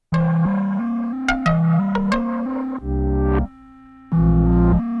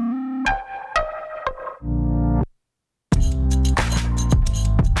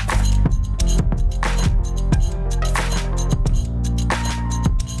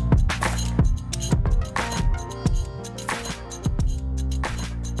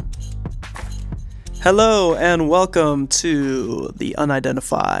Hello and welcome to the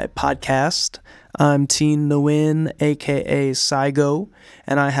Unidentified Podcast. I'm Teen Nguyen, aka Saigo,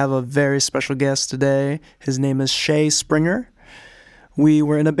 and I have a very special guest today. His name is Shay Springer. We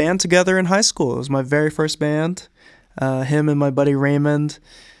were in a band together in high school. It was my very first band. Him and my buddy Raymond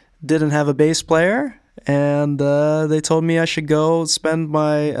didn't have a bass player, and they told me I should go spend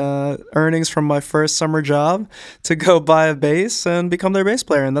my earnings from my first summer job to go buy a bass and become their bass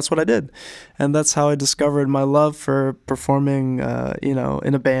player, and that's what I did. And that's how I discovered my love for performing, in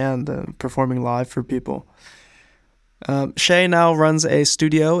a band and performing live for people. Shay now runs a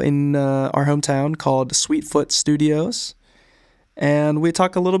studio in our hometown called Sweetfoot Studios, and we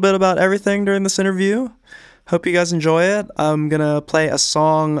talk a little bit about everything during this interview. Hope you guys enjoy it. I'm going to play a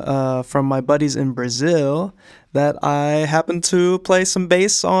song from my buddies in Brazil that I happened to play some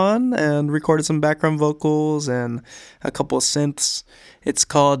bass on and recorded some background vocals and a couple of synths. It's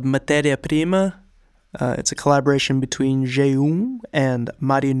called Materia Prima. It's a collaboration between G1 and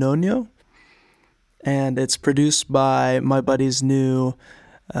Marinonio. And it's produced by my buddy's new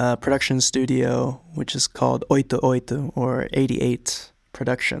production studio, which is called Oito Oito, or 88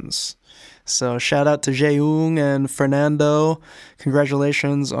 Productions. So shout out to Jaeung and Fernando.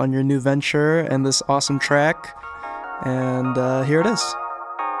 Congratulations on your new venture and this awesome track. And here it is.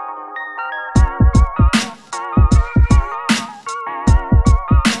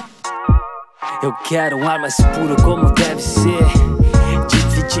 Eu quero um ar mais puro como deve ser.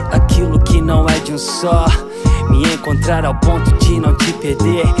 Dividir aquilo que não é de um só. Me encontrar ao ponto de não te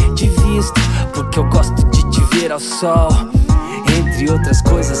perder de vista, porque eu gosto de te ver ao sol. Entre outras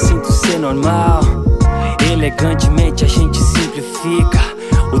coisas, sinto ser normal. Elegantemente a gente simplifica.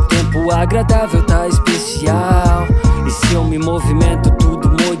 O tempo agradável tá especial. E se eu me movimento, tudo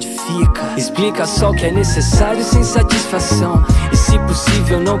modifica. Explica só o que é necessário sem satisfação. E se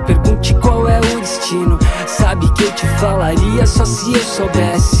possível, não pergunte qual é o destino. Sabe que eu te falaria só se eu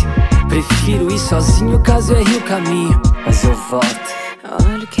soubesse. Prefiro ir sozinho caso erre o caminho, mas eu volto.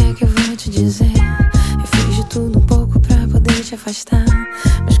 Olha o que é que eu vou te dizer. Eu fiz de tudo um pouco pra poder te afastar,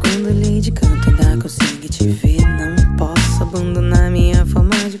 mas quando olhei de canto ainda consegui te ver. Não posso abandonar minha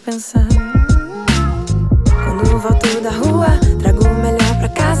forma de pensar. Quando volto da rua, trago o melhor pra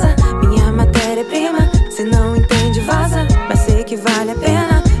casa. Minha matéria-prima, se não entende vaza. Mas sei que vale a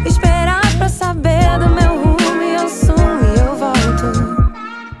pena esperar pra saber do meu rumo. E eu sumo e eu volto.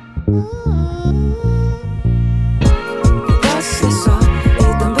 Posso ser só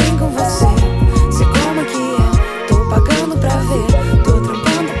e também com você. Sei como é que é, tô pagando pra ver. Tô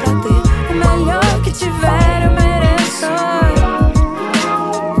trampando pra ter o melhor que tiver, eu mereço.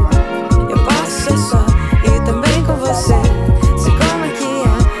 Eu posso ser só e também com você. Sei como é que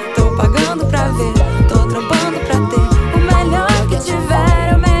é, tô pagando pra ver. Tô trampando pra ter o melhor que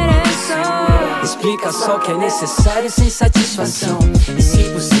tiver, eu mereço. Explica só o que é necessário sem satisfação. E se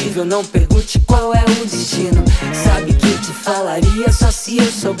possível, não pergunte qual é o destino. Sabe que eu te falaria só se eu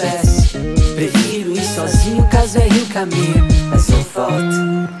soubesse. Prefiro ir sozinho caso erre o caminho, mas eu volto.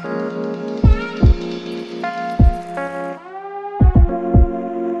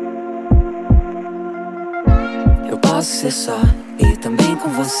 Eu posso ser só e também com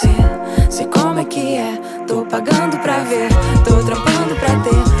você. Sei como é que é, tô pagando pra ver. Tô trampando pra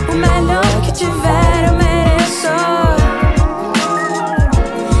ter o melhor que tiver, eu mereço.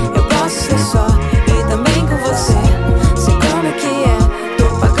 Eu posso ser só e também com você. Sei como é que é,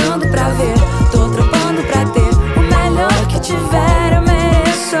 tô pagando pra ver. Tô trampando pra ter o melhor que tiver, eu mereço.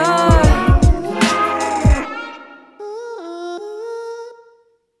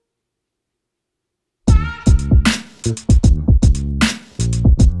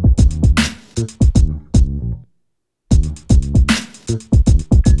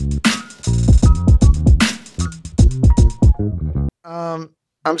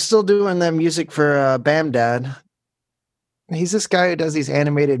 I'm still doing the music for Bam Dad. He's this guy who does these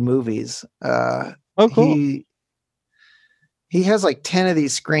animated movies. Oh, cool. He has like 10 of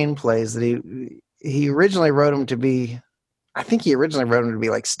these screenplays that he originally wrote them to be. I think he originally wrote them to be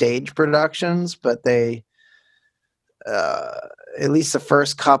like stage productions, but they at least the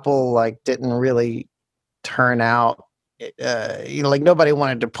first couple like didn't really turn out. Like nobody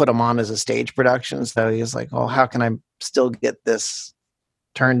wanted to put them on as a stage production, so he was like, "Oh, how can I still get this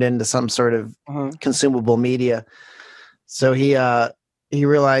turned into some sort of consumable media?" So he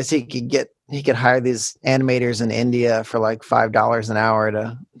realized he could hire these animators in India for like $5 an hour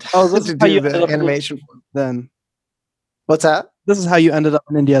to to do the animation. Then what's that? This is how you ended up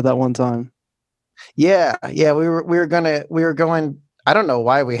in India that one time. Yeah. We were going. I don't know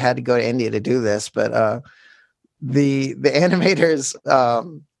why we had to go to India to do this, but the animators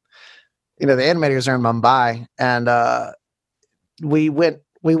the animators are in Mumbai, and we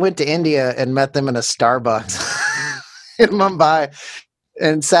went to India and met them in a Starbucks in Mumbai,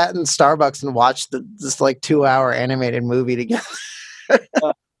 and sat in Starbucks and watched this like 2-hour animated movie together,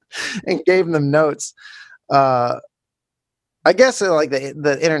 and gave them notes. I guess like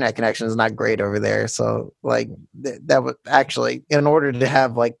the internet connection is not great over there, so like that was actually, in order to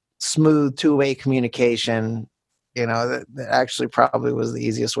have like smooth two-way communication, that actually probably was the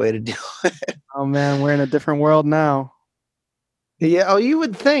easiest way to do it. Oh man, we're in a different world now. Yeah, oh, you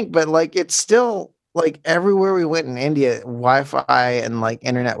would think, but like it's still like everywhere we went in India, Wi-Fi and like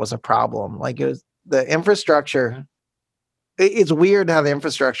internet was a problem. Like it was the infrastructure. It's weird how the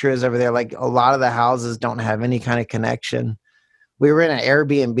infrastructure is over there. Like a lot of the houses don't have any kind of connection. We were in an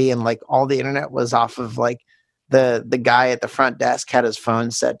Airbnb and like all the internet was off of like the guy at the front desk had his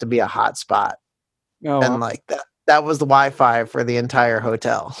phone set to be a hotspot, Oh, and like that was the Wi-Fi for the entire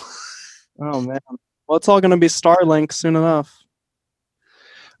hotel. oh man. Well, it's all going to be Starlink soon enough.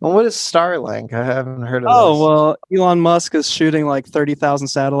 Well, what is Starlink? I haven't heard of Oh, this. well, Elon Musk is shooting like 30,000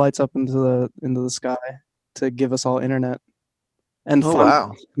 satellites up into the sky to give us all internet and Oh fund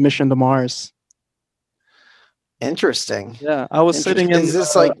wow, mission to Mars. interesting. Yeah, I was sitting in Is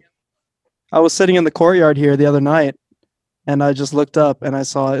this like? I was sitting in the courtyard here the other night, and I just looked up and I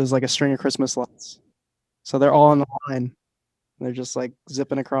saw it was like a string of Christmas lights. So they're all on the line. They're just like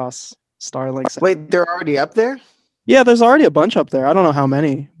zipping across Starlink. Wait, they're already up there? Yeah, there's already a bunch up there. I don't know how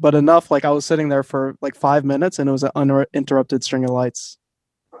many, but enough. Like I was sitting there for like 5 minutes, and it was an uninterrupted string of lights.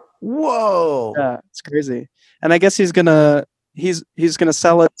 Whoa. Yeah, it's crazy. And I guess he's gonna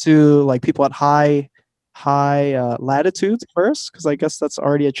sell it to like people at high latitudes first, because I guess that's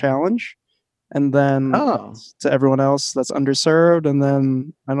already a challenge, and then Oh, to everyone else that's underserved, and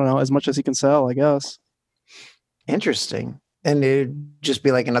then I don't know, as much as he can sell, I guess. interesting. And it'd just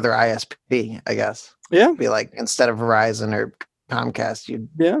be like another ISP, I guess. Yeah, Be like, instead of Verizon or Comcast, you'd.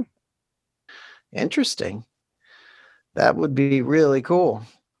 yeah. Interesting. That would be really cool.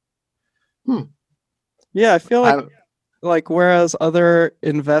 Yeah, I feel like I, whereas other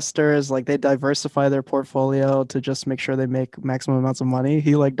investors like they diversify their portfolio to just make sure they make maximum amounts of money,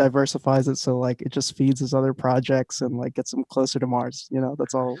 he like diversifies it so like it just feeds his other projects and like gets him closer to Mars.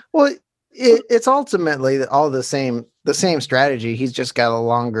 That's all. well, it's ultimately all the same strategy. He's just got a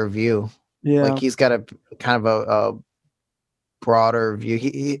longer view. Yeah. Like he's got a kind of a broader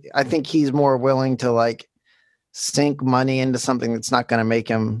view. I think he's more willing to like sink money into something that's not going to make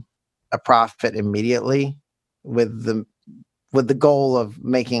him a profit immediately, with the goal of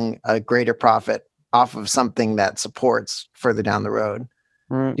making a greater profit off of something that supports further down the road.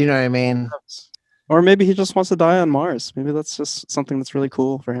 Right. You know what I mean? Or maybe he just wants to die on Mars. Maybe that's just something that's really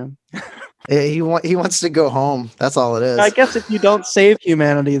cool for him. He wants to go home. That's all it is. I guess if you don't save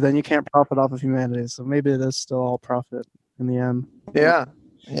humanity, then you can't profit off of humanity. So maybe it is still all profit in the end. Yeah.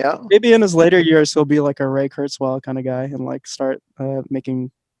 Maybe in his later years, he'll be like a Ray Kurzweil kind of guy and like start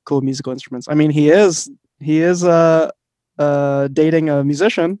making cool musical instruments. I mean, he is dating a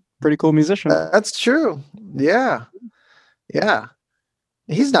musician, pretty cool musician. That's true. Yeah.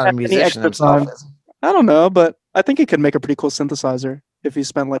 He's not a musician himself. I don't know, but I think he could make a pretty cool synthesizer if he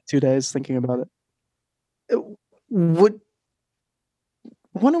spent like 2 days thinking about it.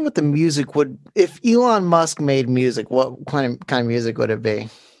 Wonder what the music would, if Elon Musk made music, what kind of music would it be?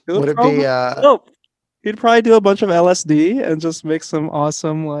 Would it be he'd probably do a bunch of LSD and just make some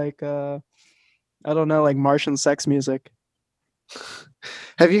awesome like I don't know, like Martian sex music.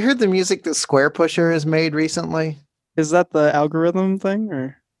 Have you heard the music that Square Pusher has made recently? Is that the algorithm thing,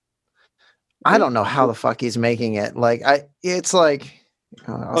 or? I don't know how the fuck he's making it. Like it's like,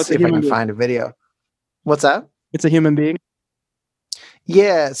 I'll see if I can find a video. What's that? It's a human being.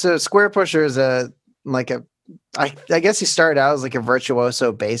 Yeah. So Square Pusher is I guess he started out as like a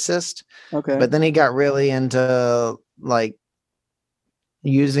virtuoso bassist. Okay. But then he got really into like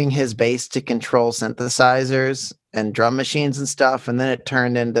using his bass to control synthesizers and drum machines and stuff. And then it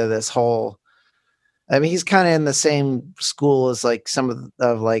turned into this whole, I mean, he's kind of in the same school as like some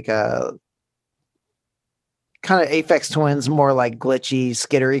of like kind of Aphex Twins, more like glitchy,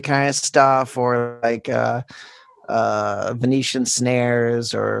 skittery kind of stuff, or like Venetian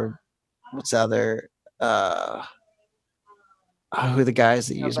snares, or what's the other who are the guys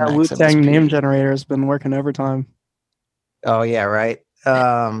that use that Wu-Tang name generator has been working overtime. Oh yeah, right.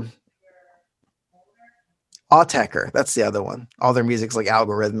 Autechre, that's the other one. All their music's like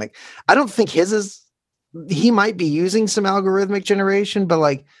algorithmic. I don't think his is, he might be using some algorithmic generation, but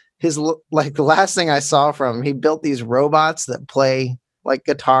like his, like the last thing I saw from him, he built these robots that play like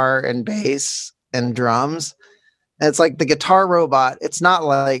guitar and bass and drums, And it's like the guitar robot. It's not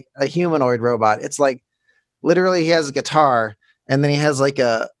like a humanoid robot. It's like literally he has a guitar and then he has like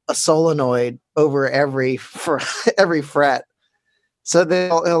a solenoid over every every fret. So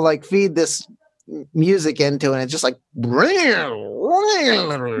he'll like feed this music into it and it's just like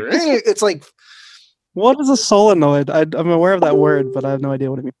it's like What is a solenoid? I'm aware of that word, but I have no idea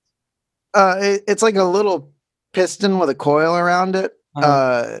what it means. it's like a little piston with a coil around it.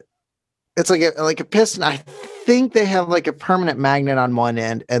 It's like a piston. I think they have like a permanent magnet on one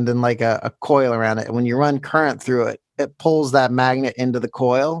end and then like a coil around it. And when you run current through it, it pulls that magnet into the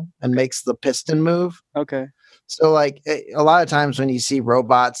coil and makes the piston move. Okay. So like a lot of times when you see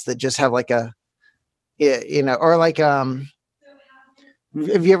robots that just have like a, you know, or like have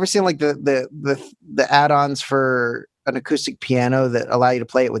you ever seen like the add-ons for an acoustic piano that allow you to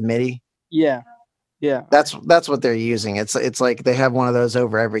play it with MIDI? Yeah. Yeah. That's what they're using. It's like they have one of those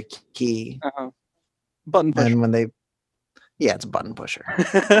over every key. Button pusher. And when it's a button pusher.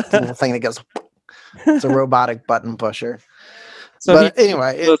 It's a little thing that goes. It's a robotic button pusher. So but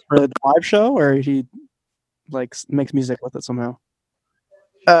anyway, for a live show, or he like makes music with it somehow.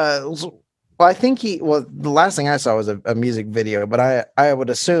 Well, I think the last thing I saw was a music video, but I would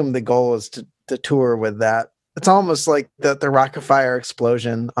assume the goal is to tour with that. It's almost like the Rock-afire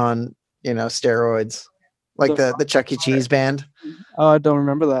Explosion on, you know, steroids, like the Chuck E. Cheese band. Oh, I don't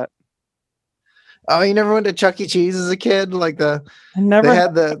remember that. Oh, you never went to Chuck E. Cheese as a kid? Like I never they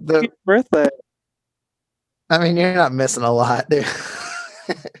had the birthday. I mean, you're not missing a lot, dude.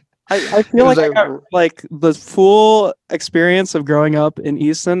 I feel like I got like the full experience of growing up in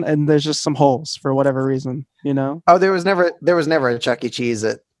Easton, and there's just some holes for whatever reason, you know? Oh, there was never a Chuck E. Cheese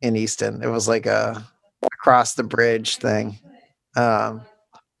in Easton. It was like a across the bridge thing. But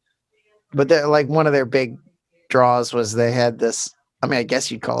like one of their big draws was they had this. I mean, I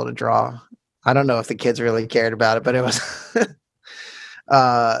guess you'd call it a draw. I don't know if the kids really cared about it, but it was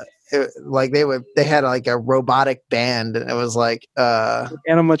like they had like a robotic band, and it was like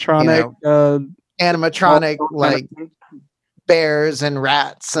animatronic, animatronic like bears and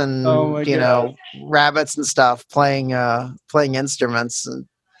rats and rabbits and stuff playing instruments, and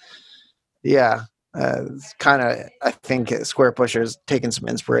it's kind of, I think Squarepusher's taken some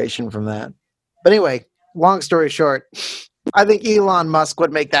inspiration from that. But anyway, long story short, I think Elon Musk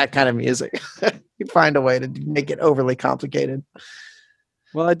would make that kind of music. He'd find a way to make it overly complicated.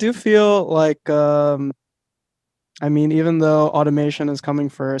 Well, I do feel like, I mean, even though automation is coming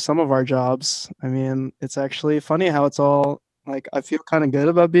for some of our jobs, I mean, it's actually funny how it's all like, I feel kind of good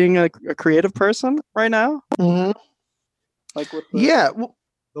about being a creative person right now. Mm-hmm. Like with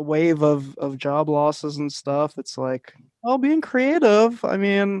the wave of job losses and stuff, it's like, well, being creative, I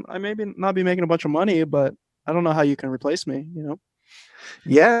mean, I maybe not be making a bunch of money, but I don't know how you can replace me, you know?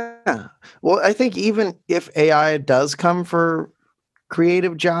 Yeah. Well, I think even if AI does come for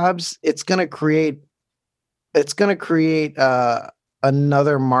creative jobs, it's going to create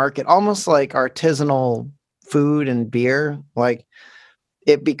another market, almost like artisanal food and beer. Like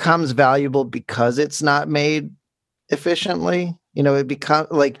it becomes valuable because it's not made efficiently. You know, it becomes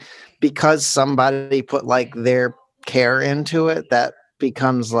like, because somebody put like their care into it, that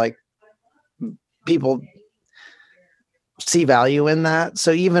becomes like people see value in that.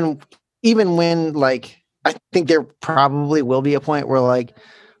 So even when like, I think there probably will be a point where like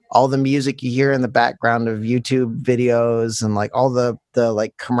all the music you hear in the background of YouTube videos and like all the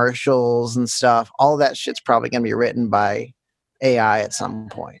like commercials and stuff, all that shit's probably going to be written by AI at some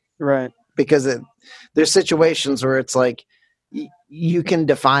point. Right. Because there's situations where it's like you can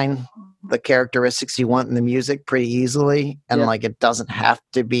define the characteristics you want in the music pretty easily. And like, it doesn't have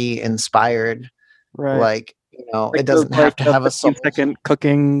to be inspired. Right. Like, you know, like it doesn't have to have a 15-second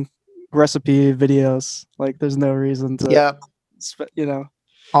cooking recipe videos. Like there's no reason to, you know,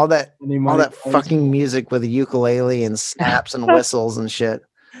 all that fucking music with a ukulele and snaps and whistles and shit.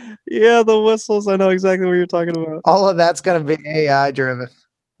 Yeah, the whistles. I know exactly what you're talking about. All of that's gonna be AI driven.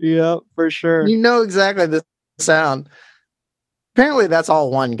 Yeah, for sure. You know exactly the sound. Apparently, that's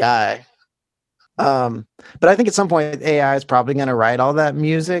all one guy. But I think at some point AI is probably gonna write all that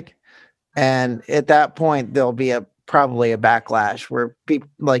music, and at that point there'll be probably a backlash where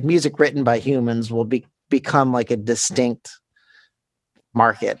like music written by humans will become like a distinct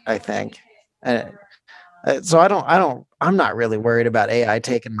market, I think. So I'm not really worried about AI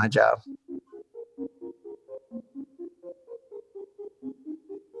taking my job.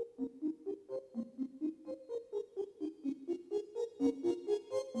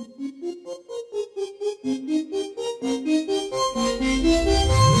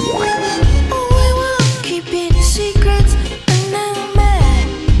 Keeping secrets and now I'm mad.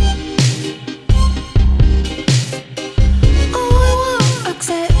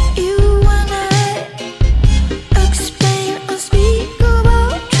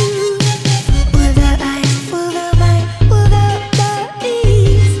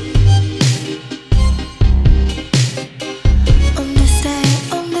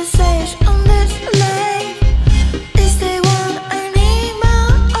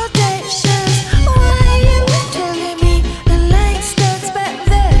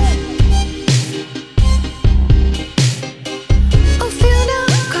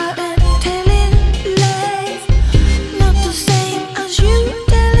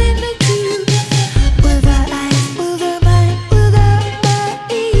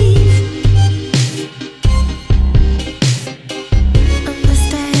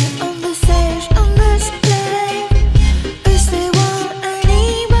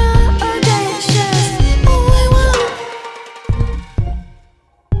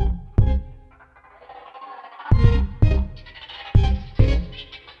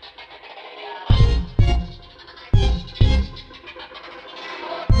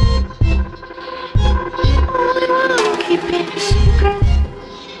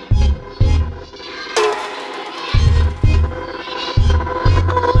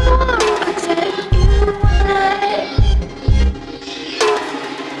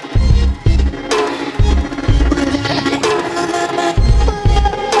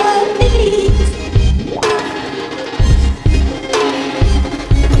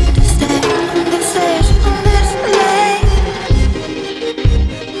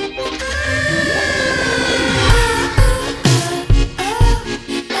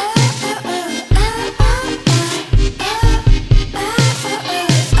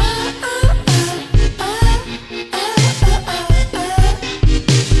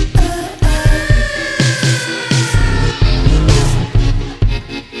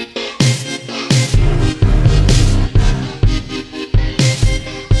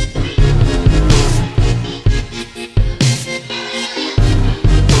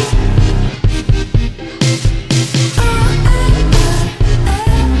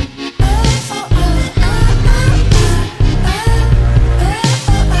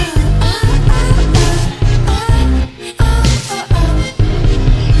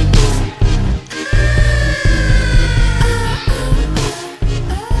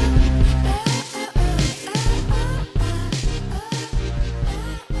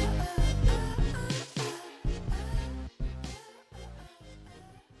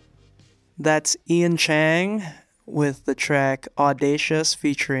 That's Ian Chang with the track Audacious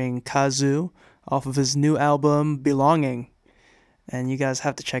featuring Kazu off of his new album Belonging. And you guys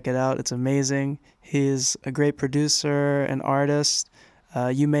have to check it out. It's amazing. He's a great producer and artist.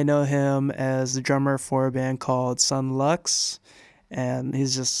 You may know him as the drummer for a band called Sun Lux, and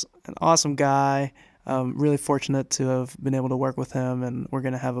he's just an awesome guy. Really fortunate to have been able to work with him, and we're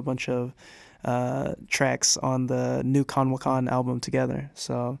going to have a bunch of tracks on the new Kanwakan album together.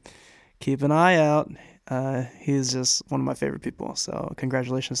 So keep an eye out. He's just one of my favorite people. So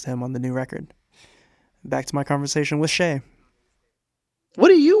congratulations to him on the new record. Back to my conversation with Shay.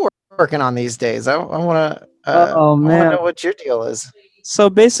 What are you working on these days? I want to. Oh man, I want to know what your deal is. So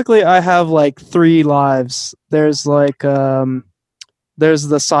basically, I have like 3 lives. There's like there's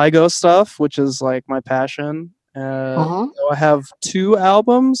the Saigo stuff, which is like my passion. So I have 2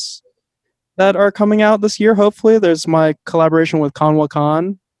 albums that are coming out this year. Hopefully, there's my collaboration with Kanwa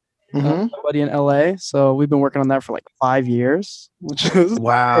Khan, my buddy in LA. So we've been working on that for like 5 years, which is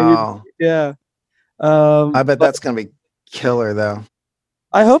wow. Yeah. I bet that's gonna be killer, though.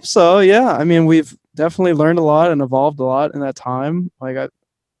 I hope so. Yeah. I mean, we've definitely learned a lot and evolved a lot in that time. Like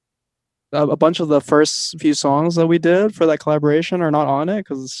a bunch of the first few songs that we did for that collaboration are not on it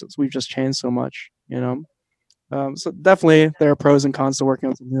because we've just changed so much, you know. So definitely there are pros and cons to working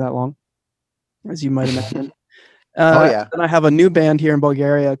on something that long, as you might imagine. Oh yeah. And I have a new band here in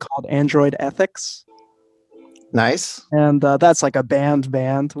Bulgaria called Android Ethics. Nice. And that's like a band,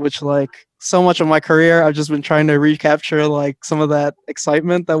 which like so much of my career I've just been trying to recapture like some of that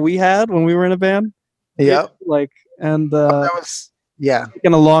excitement that we had when we were in a band. Yep. Like and that was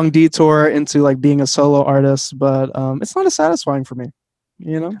taking a long detour into like being a solo artist, but it's not as satisfying for me,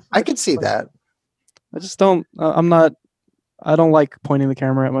 you know. I could see that. I just don't. I don't like pointing the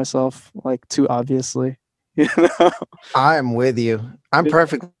camera at myself like too obviously. You know. I'm with you. I'm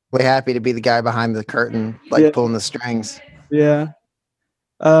perfectly happy to be the guy behind the curtain, like pulling the strings. Yeah.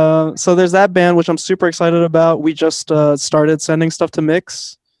 So there's that band which I'm super excited about. We just started sending stuff to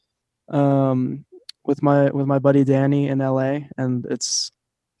mix. With my buddy Danny in LA, and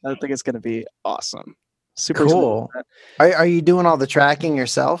I think it's gonna be awesome. Super cool. Are you doing all the tracking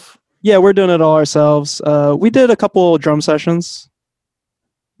yourself? Yeah, we're doing it all ourselves. We did a couple drum sessions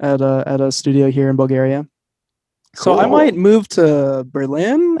at a studio here in Bulgaria. Cool. So I might move to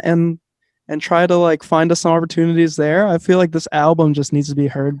Berlin and try to like find us some opportunities there. I feel like this album just needs to be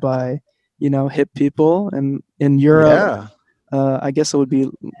heard by, you know, hip people, and in Europe. Yeah. I guess it would be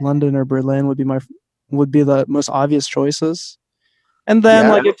London or Berlin would be the most obvious choices. And then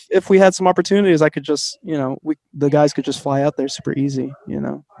like if we had some opportunities, I could just, you know, the guys could just fly out there super easy, you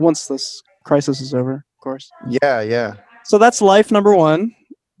know, once this crisis is over, of course. Yeah. So that's life number 1.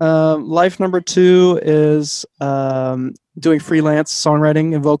 Life number 2 is doing freelance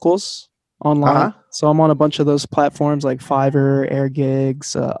songwriting and vocals online. So I'm on a bunch of those platforms like Fiverr, Air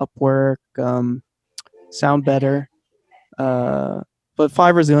Gigs, Upwork, Sound Better. But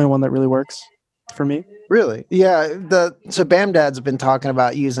Fiverr is the only one that really works for me. Really? Yeah. So Bamdad's been talking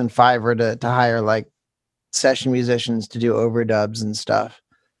about using Fiverr to hire like session musicians to do overdubs and stuff.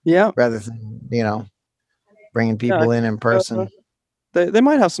 Yeah. Rather than, you know, bringing people in person. They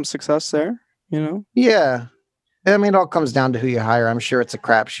might have some success there, you know? Yeah. I mean, it all comes down to who you hire. I'm sure it's a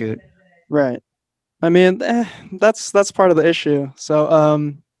crapshoot. Right. I mean, that's part of the issue.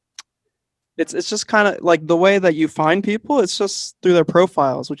 So, it's just kind of like the way that you find people. It's just through their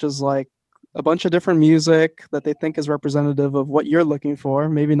profiles, which is like a bunch of different music that they think is representative of what you're looking for,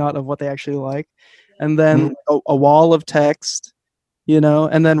 maybe not of what they actually like, and then a wall of text, you know,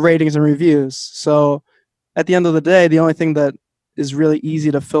 and then ratings and reviews. So at the end of the day, the only thing that is really easy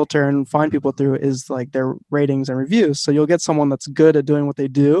to filter and find people through is like their ratings and reviews. So you'll get someone that's good at doing what they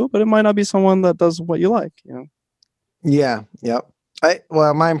do, but it might not be someone that does what you like, you know? Yeah. Yep.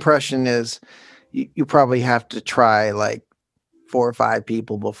 Well, my impression is you probably have to try like 4 or 5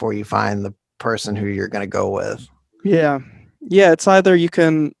 people before you find the person who you're going to go with. Yeah. It's either you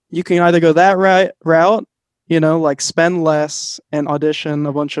can either go that route, you know, like spend less and audition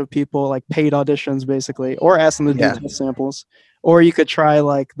a bunch of people, like paid auditions basically, or ask them to do test samples, or you could try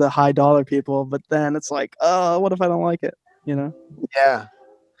like the high dollar people, but then it's like, oh, what if I don't like it, you know? Yeah.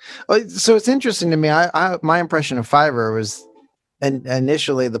 So it's interesting to me. My impression of Fiverr was, and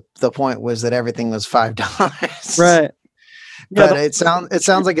initially the point was that everything was $5. Right. But it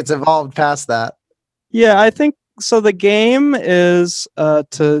sounds like it's evolved past that. Yeah, I think so. The game is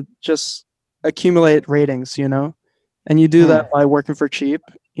to just accumulate ratings, you know, and you do that by working for cheap,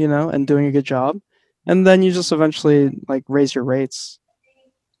 you know, and doing a good job, and then you just eventually like raise your rates.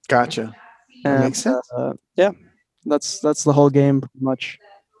 Gotcha. That makes sense. Yeah, that's the whole game pretty much.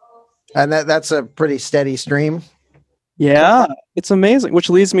 And that's a pretty steady stream. Yeah, it's amazing. Which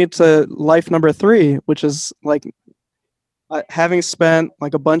leads me to life number 3, which is like having spent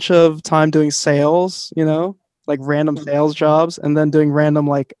like a bunch of time doing sales, like random sales jobs, and then doing random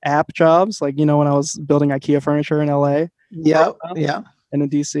like app jobs, like when I was building IKEA furniture in LA Yeah, yeah. and in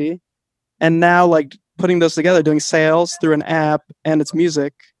DC, and now like putting those together, doing sales through an app and it's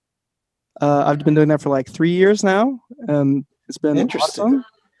music. I've been doing that for like 3 years now, and it's been Interesting. awesome.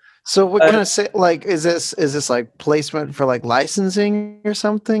 So what kind of say like is this like placement for like licensing or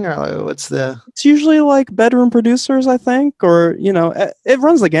something, or like, what's the? It's usually like bedroom producers, I think, or it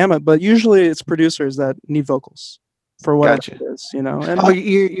runs the gamut, but usually it's producers that need vocals for whatever Gotcha. it is, And Oh,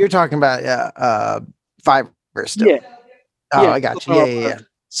 you're talking about Fiverr still. yeah, Oh, yeah. I got you. Yeah.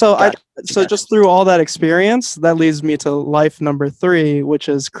 So Gotcha, so gotcha. just through all that experience, that leads me to life number 3, which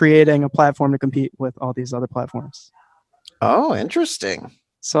is creating a platform to compete with all these other platforms. Oh, interesting.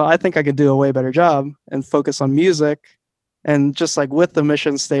 So I think I could do a way better job and focus on music, and just like with the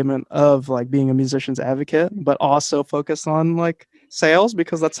mission statement of like being a musician's advocate, but also focus on like sales,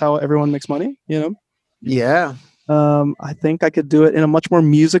 because that's how everyone makes money, Yeah. I think I could do it in a much more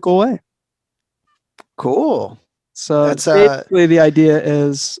musical way. Cool. So That's basically the idea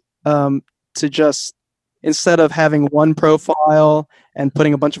is to just, instead of having one profile and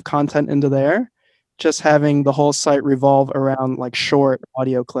putting a bunch of content into there, just having the whole site revolve around like short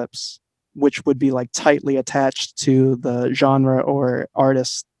audio clips, which would be like tightly attached to the genre or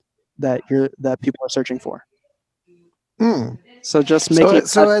artist that people are searching for. So just making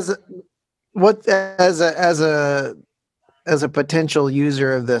as a potential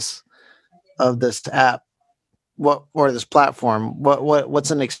user of this app, what, or this platform,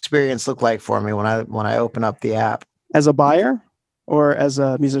 what's an experience look like for me when I open up the app? As a buyer or as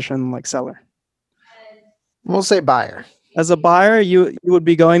a musician, like seller? We'll say buyer. As a buyer, you would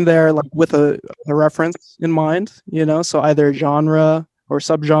be going there like with a reference in mind, so either a genre or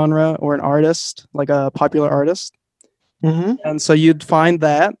subgenre or an artist, like a popular artist. Mm-hmm. And so you'd find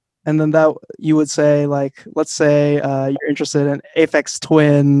that, and then that you would say, like, let's say you're interested in Aphex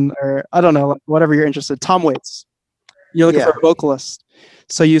Twin, or I don't know, like, whatever you're interested. Tom Waits. You're looking for a vocalist.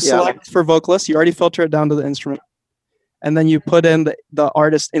 So you select for vocalist. You already filter it down to the instrument. And then you put in the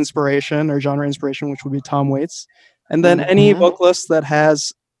artist inspiration or genre inspiration, which would be Tom Waits. And then any vocalist that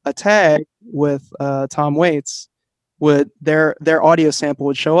has a tag with Tom Waits, their audio sample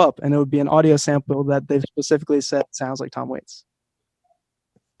would show up, and it would be an audio sample that they've specifically said sounds like Tom Waits.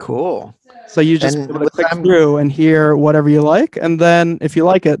 Cool. So you just be able to click through and hear whatever you like, and then if you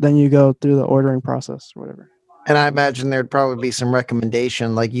like it, then you go through the ordering process or whatever. And I imagine there'd probably be some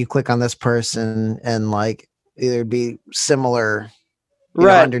recommendation, like you click on this person and like either be similar,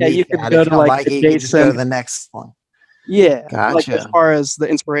 right? Underneath you could go to like you could just go to the next one. Yeah, gotcha. Like as far as the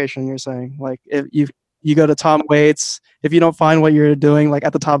inspiration, you're saying, like if you go to Tom Waits, if you don't find what you're doing, like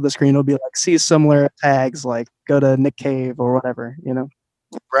at the top of the screen, it'll be like see similar tags, like go to Nick Cave or whatever,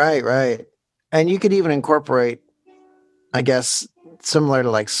 Right. And you could even incorporate, I guess, similar to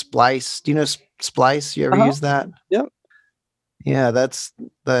like Splice. Do you know Splice? You ever use that? Yep. Yeah, that's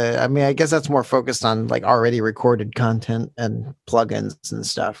I guess that's more focused on like already recorded content and plugins and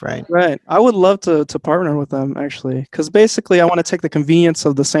stuff, right? Right. I would love to partner with them, actually, because basically I want to take the convenience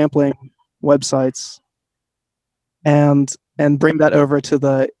of the sampling websites and bring that over to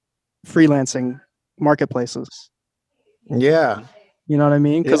the freelancing marketplaces. Yeah. You know what I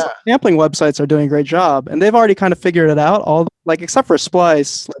mean? Because sampling websites are doing a great job, and they've already kind of figured it out. All like except for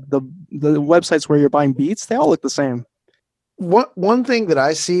Splice, like the websites where you're buying beats, they all look the same. One thing that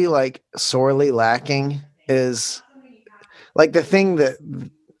I see like sorely lacking is like the thing that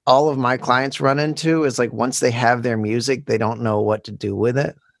all of my clients run into is like once they have their music, they don't know what to do with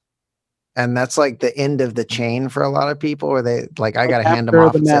it. And that's like the end of the chain for a lot of people, where they like, I got to hand them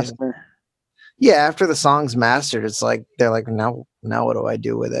off. After the song's mastered, it's like, they're like, now what do I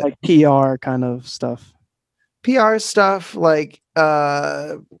do with it? Like PR kind of stuff. PR stuff, like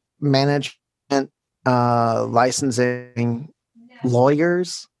management, licensing,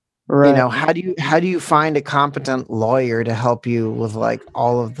 lawyers. Right. How do you find a competent lawyer to help you with like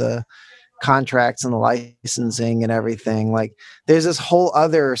all of the contracts and the licensing and everything? Like there's this whole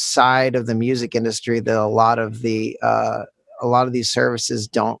other side of the music industry that a lot of these services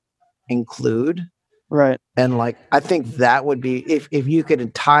don't include. Right. And like I think that would be, if you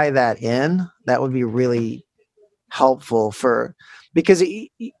could tie that in, that would be really helpful because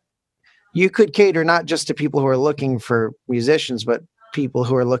you could cater not just to people who are looking for musicians, but people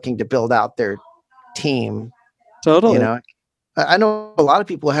who are looking to build out their team. Totally. I know a lot of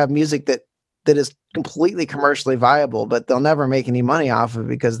people have music that is completely commercially viable, but they'll never make any money off of it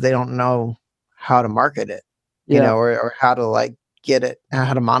because they don't know how to market it, Yeah. or how to like get it,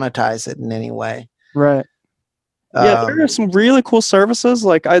 how to monetize it in any way. Right. Yeah, there are Um, some really cool services.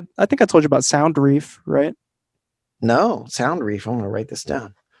 Like I think I told you about Soundreef, right? no, Soundreef. I'm gonna write this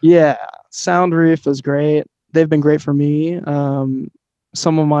down. Yeah, Soundreef is great. They've been great for me.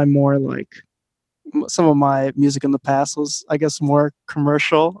 Some of my music in the past was, I guess, more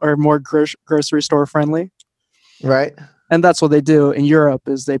commercial or more grocery store friendly. Right. And that's what they do in Europe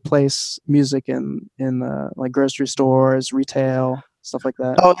is they place music in like grocery stores, retail, stuff like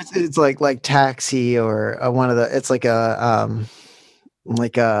that. Oh, it's like Taxi or one of the. It's like a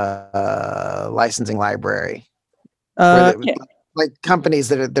licensing library where Yeah, like companies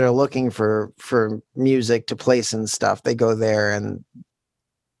that are looking for music to place and stuff. They go there and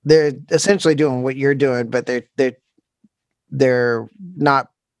they're essentially doing what you're doing, but they're not.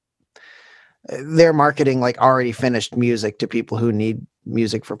 They're marketing like already finished music to people who need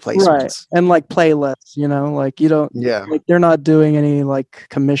music for right. placements. And like playlists, like you don't Yeah. like they're not doing any like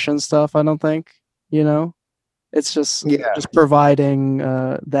commission stuff, I don't think, It's just Yeah. providing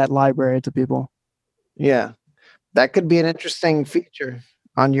that library to people. Yeah. That could be an interesting feature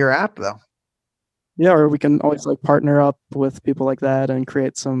on your app though. Yeah, or we can always like partner up with people like that and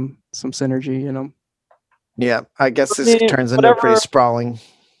create some synergy. Yeah. I guess I this mean, turns into a pretty sprawling.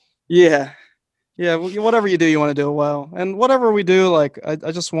 Yeah. Yeah, whatever you do, you want to do it well. And whatever we do, like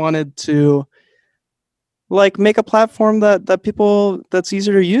I just wanted to like make a platform that people that's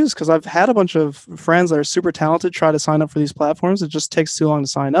easier to use, because I've had a bunch of friends that are super talented try to sign up for these platforms. It just takes too long to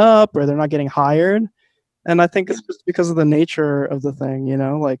sign up, or they're not getting hired. And I think it's just because of the nature of the thing,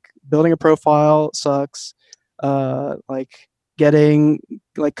 like building a profile sucks.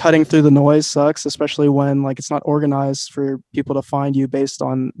 Like cutting through the noise sucks, especially when like it's not organized for people to find you based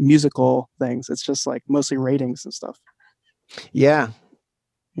on musical things. It's just like mostly ratings and stuff. Yeah.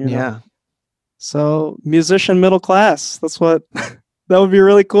 you know? Yeah. So musician middle class, that's what that would be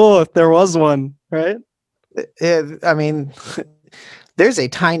really cool if there was one, right? Yeah, I mean, there's a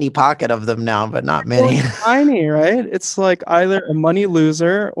tiny pocket of them now, but not many. Well, it's tiny, right? It's like either a money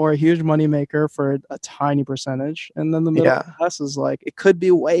loser or a huge money maker for a tiny percentage, and then the middle Yeah. class is like it could be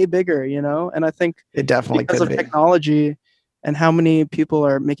way bigger, And I think It definitely because could of be. technology and how many people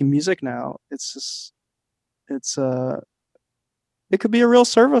are making music now, it could be a real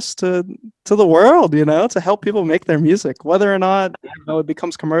service to the world, to help people make their music, whether or not it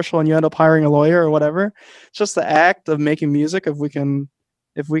becomes commercial and you end up hiring a lawyer or whatever. It's just the act of making music. If we can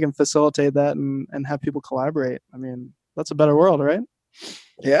facilitate that and have people collaborate, I mean, that's a better world, right?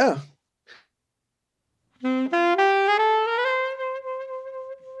 Yeah.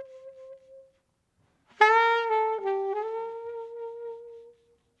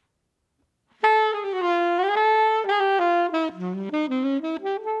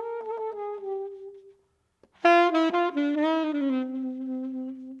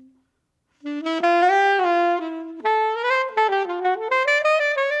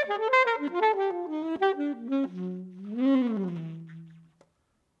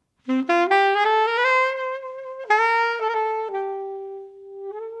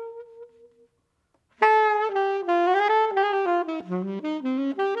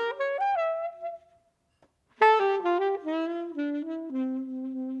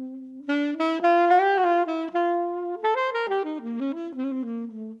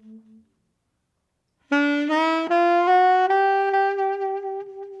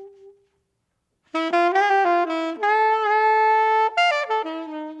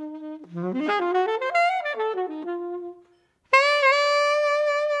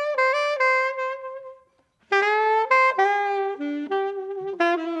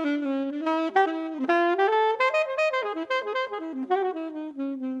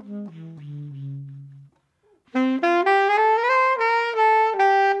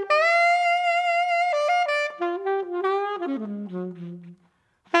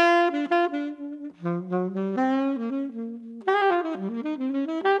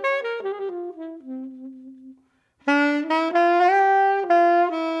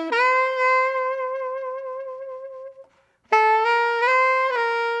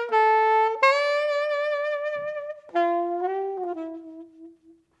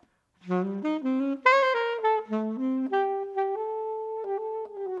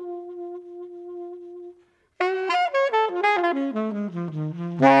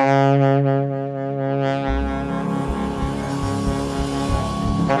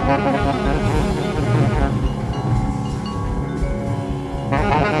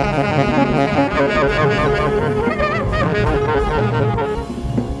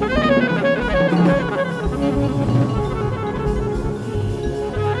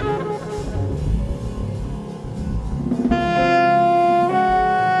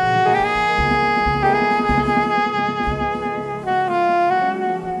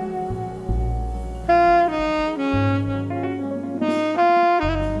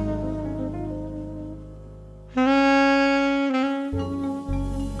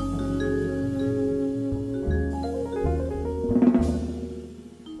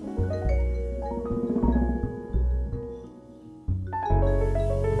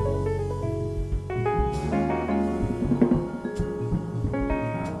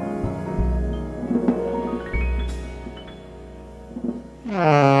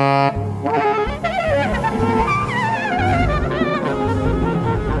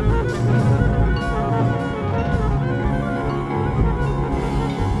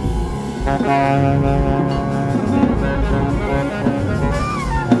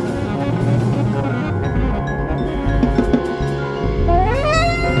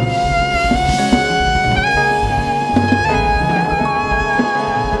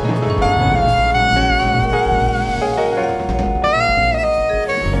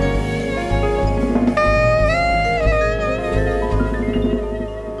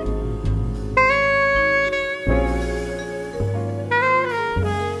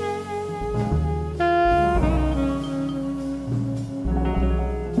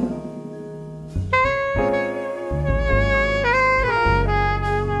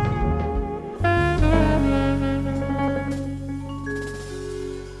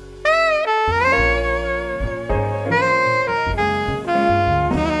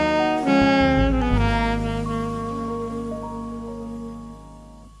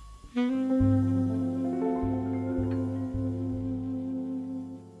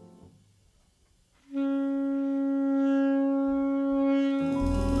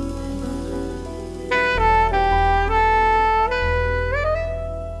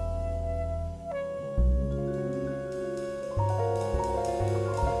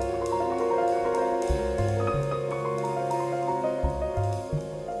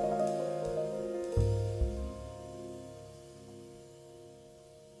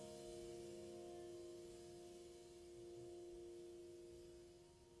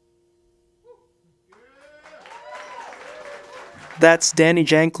 That's Danny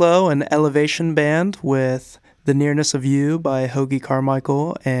Janklow and Elevation Band with The Nearness of You by Hoagie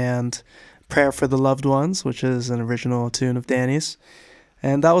Carmichael and Prayer for the Loved Ones, which is an original tune of Danny's.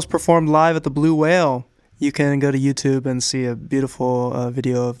 And that was performed live at the Blue Whale. You can go to YouTube and see a beautiful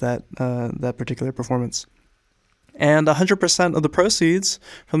video of that particular performance. And 100% of the proceeds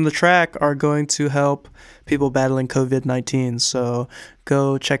from the track are going to help people battling COVID-19. So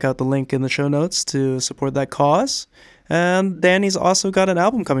go check out the link in the show notes to support that cause. And Danny's also got an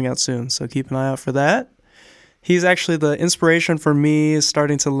album coming out soon, so keep an eye out for that. He's actually the inspiration for me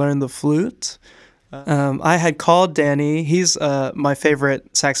starting to learn the flute. I had called Danny. He's my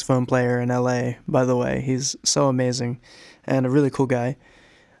favorite saxophone player in LA, by the way. He's so amazing and a really cool guy.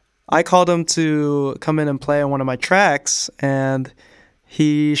 I called him to come in and play on one of my tracks, and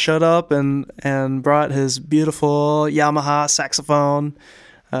he showed up and brought his beautiful Yamaha saxophone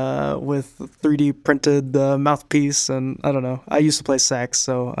with 3D printed mouthpiece, and I don't know. I used to play sax,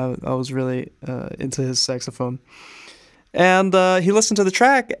 so I was really into his saxophone. And he listened to the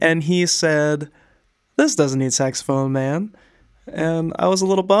track, and he said, "This doesn't need saxophone, man." And I was a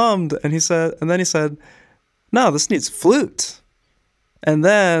little bummed. And then he said, "No, this needs flute." And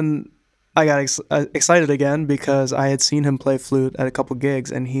then I got excited again because I had seen him play flute at a couple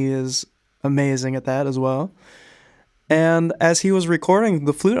gigs, and he is amazing at that as well. And as he was recording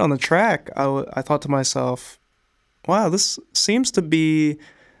the flute on the track, I thought to myself, wow, this seems to be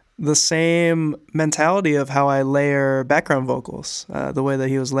the same mentality of how I layer background vocals, the way that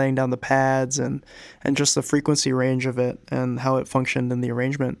he was laying down the pads and just the frequency range of it and how it functioned in the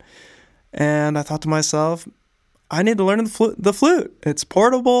arrangement. And I thought to myself, I need to learn the flute. It's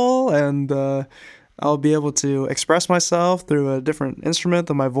portable, and I'll be able to express myself through a different instrument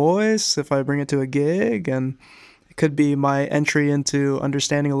than my voice if I bring it to a gig, and it could be my entry into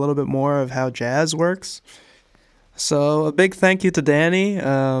understanding a little bit more of how jazz works. So a big thank you to Danny.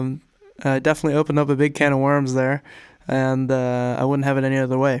 I definitely opened up a big can of worms there, and I wouldn't have it any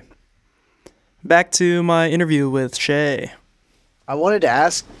other way. Back to my interview with Shay. I wanted to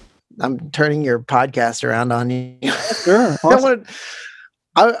ask, I'm turning your podcast around on you. Sure. Awesome.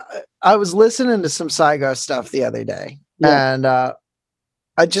 I was listening to some Saigo stuff the other day, and I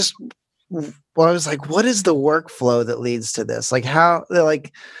was like, what is the workflow that leads to this? Like how,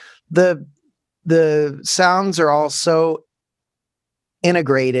 like the sounds are all so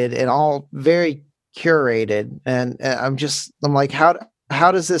integrated and all very curated. And I'm like, how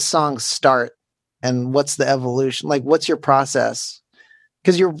does this song start, and what's the evolution? Like, what's your process?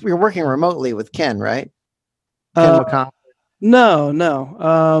 Because you're working remotely with Ken, right? Ken McConnell.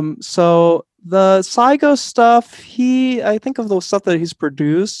 No. So the Saigo stuff, I think of the stuff that he's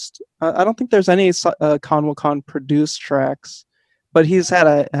produced. I don't think there's any Kanwakan produced tracks, but he's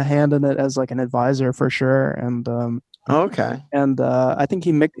had a hand in it as like an advisor for sure. And okay. And I think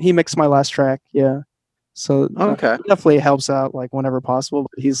he mixed my last track. Yeah. So okay, it definitely helps out like whenever possible.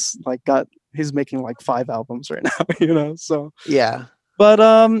 But he's making like 5 albums right now, So yeah. But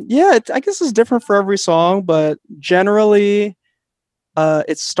I guess it's different for every song, but generally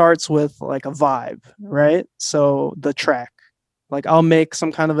it starts with like a vibe, right? So the track, like I'll make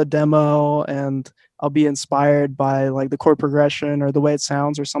some kind of a demo and I'll be inspired by like the chord progression or the way it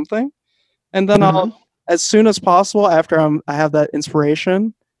sounds or something. and then Mhm. I'll, as soon as possible after I have that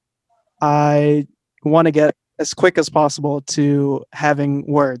inspiration, I want to get as quick as possible to having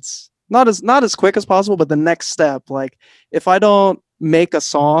words. Not as quick as possible, but the next step. Like if I don't make a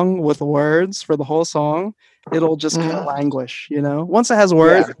song with words for the whole song, it'll just kind of Mhm. languish, you know. Once it has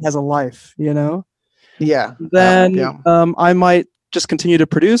words, Yeah. it has a life, you know. Yeah. Then Yeah. I might just continue to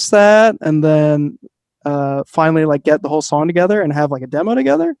produce that, and then finally like get the whole song together and have like a demo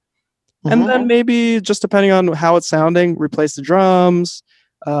together, and Mhm. then maybe just depending on how it's sounding, replace the drums,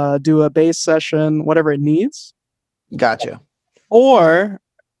 do a bass session, whatever it needs, Gotcha. or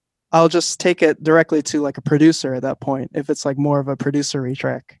I'll just take it directly to like a producer at that point if it's like more of a producery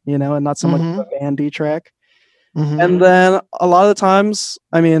track, you know, and not so much of Mhm. a bandy track. Mhm. And then a lot of the times,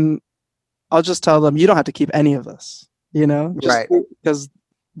 I mean, I'll just tell them you don't have to keep any of this, you know, just Right. because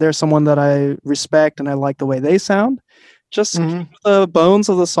there's someone that I respect and I like the way they sound. Just keep Mhm. the bones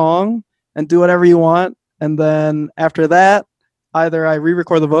of the song and do whatever you want. And then after that, either I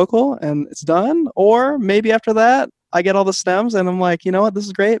re-record the vocal and it's done, or maybe after that I get all the stems and I'm like, you know what, this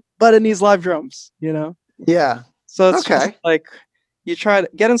is great, but it needs live drums, you know. Yeah. So it's just Okay. like you try to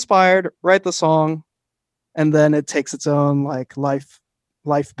get inspired, write the song, and then it takes its own like life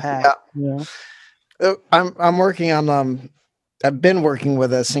path, Yeah. you know. I'm working on I've been working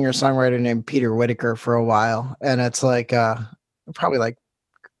with a singer-songwriter named Peter Whitaker for a while, and it's like probably like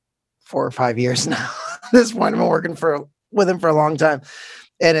 4 or 5 years now. At this point, I've been working for with him for a long time,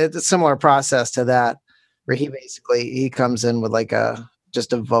 and it's a similar process to that, where he comes in with like a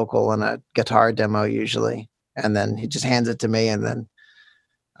just a vocal and a guitar demo usually, and then he just hands it to me, and then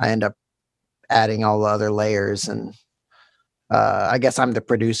I end up adding all the other layers, and I guess I'm the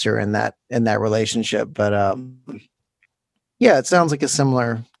producer in that relationship. But yeah, it sounds like a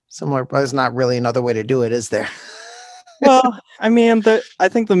similar. There's not really another way to do it, is there? Well, I mean, I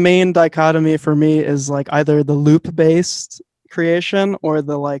think the main dichotomy for me is like either the loop based creation or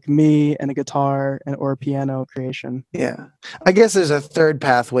the like me and a guitar and or a piano creation. Yeah. I guess there's a third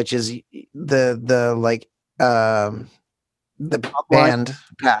path, which is the like um the Top line. band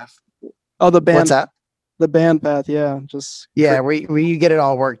path. Oh, What's that? the band path. Yeah, just Yeah, where you get it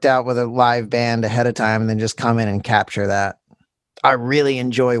all worked out with a live band ahead of time and then just come in and capture that. I really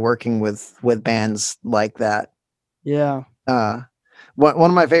enjoy working with bands like that. yeah, Uh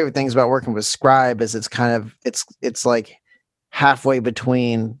one of my favorite things about working with Scribe is it's kind of it's like halfway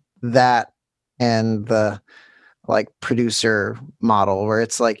between that and the like producer model where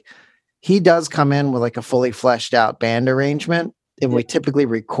it's like he does come in with like a fully fleshed out band arrangement and yeah, we typically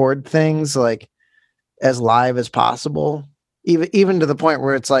record things like as live as possible, even to the point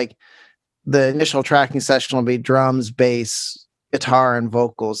where it's like the initial tracking session will be drums, bass, guitar, and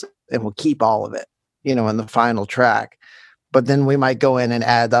vocals, and we'll keep all of it, you know, in the final track. But then we might go in and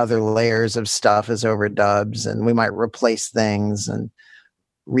add other layers of stuff as overdubs, and we might replace things and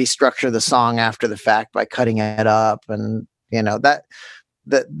restructure the song after the fact by cutting it up, and you know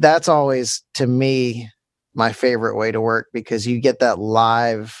that's always to me my favorite way to work because you get that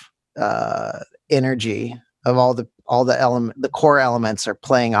live uh energy of the core elements are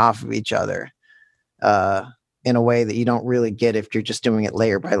playing off of each other uh in a way that you don't really get if you're just doing it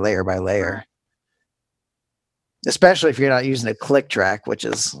layer by layer by layer, especially if you're not using a click track, which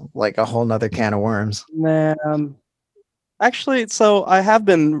is like a whole nother can of worms. man. Actually, so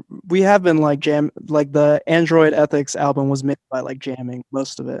we have been like like the Android Ethics album was made by like jamming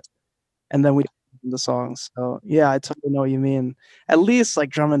most of it, and then we the songs. So yeah, I totally know what you mean. At least like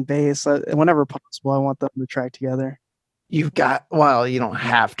drum and bass, whenever possible, I want them to track together. You've got, well, you don't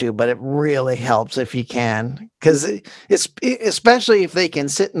have to, but it really helps if you can, because especially if they can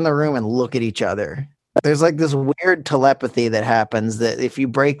sit in the room and look at each other. There's like this weird telepathy that happens that if you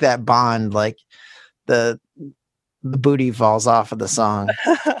break that bond, like the the booty falls off of the song.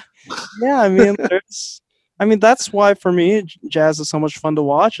 Yeah, I mean, I mean, that's why for me, jazz is so much fun to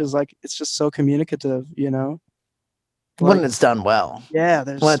watch. Is like it's just so communicative, you know. Like, When it's done well. yeah,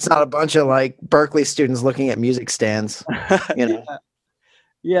 When there's, it's not a bunch of like Berkeley students looking at music stands, you know. yeah,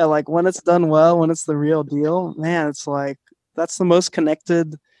 yeah, like when it's done well, when it's the real deal, man, it's like that's the most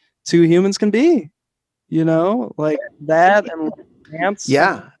connected two humans can be, you know, like that and like, dance.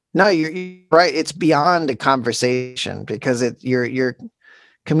 Yeah. No, you're right. It's beyond a conversation because you're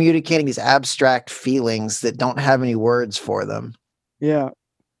communicating these abstract feelings that don't have any words for them. Yeah,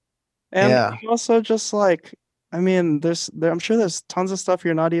 and Yeah. also just like, I mean, I'm sure there's tons of stuff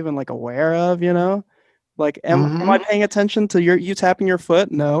you're not even like aware of, you know. Like, am I Mhm. paying attention to you tapping your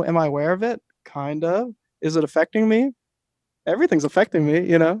foot? No. Am I aware of it? Kind of. Is it affecting me? Everything's affecting me,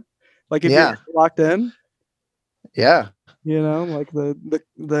 you know? Like if you're Yeah. locked in, Yeah. you know, like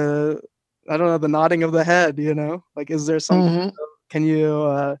the I don't know, the nodding of the head, you know? Like, is there something, Hmm. can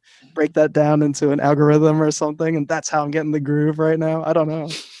you break that down into an algorithm or something? And that's how I'm getting the groove right now. I don't know.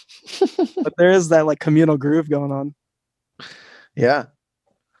 But there is that like communal groove going on. Yeah.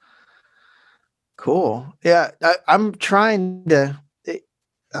 Cool. Yeah. I'm trying to,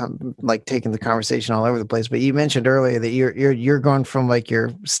 I'm like taking the conversation all over the place, but you mentioned earlier that you're going from like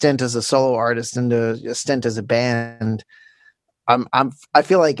your stint as a solo artist into a stint as a band. I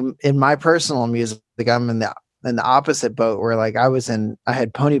feel like in my personal music, I'm in the opposite boat where like I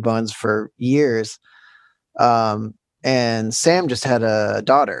had Pony Bones for years. Um, and Sam just had a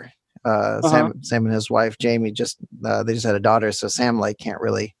daughter. Uh-huh. Sam and his wife Jamie they just had a daughter, so Sam like can't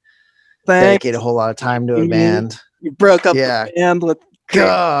really dedicate a Thanks. whole lot of time to a You mean band. you broke up the Yeah, band with great.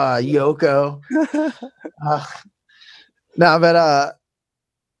 God, Yoko. Uh, no, but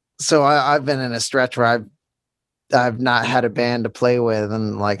so I've been in a stretch where I've not had a band to play with,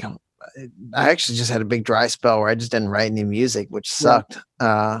 and like I actually just had a big dry spell where I just didn't write any music, which Yeah, sucked.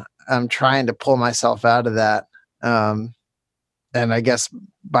 I'm trying to pull myself out of that. Um, and I guess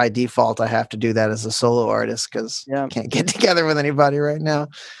by default I have to do that as a solo artist because yeah. can't get together with anybody right now.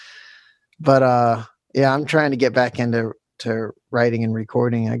 But yeah, I'm trying to get back into writing and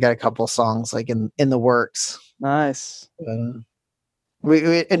recording. I got a couple songs like in the works. Nice.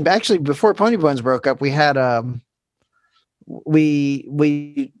 We and actually before Pony Bones broke up, we had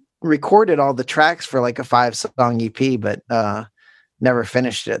we recorded all the tracks for like a 5-song EP, but never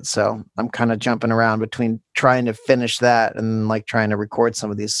finished it. So I'm kind of jumping around between trying to finish that and like trying to record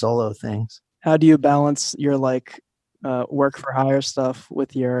some of these solo things. How do you balance your like work for hire stuff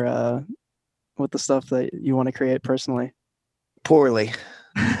with your with the stuff that you want to create personally? Poorly.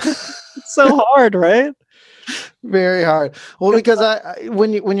 It's so hard, right? Very hard. Well, because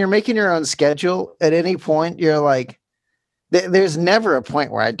when you're making your own schedule, at any point you're like, there's never a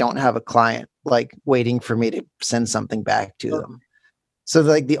point where I don't have a client like waiting for me to send something back to them. So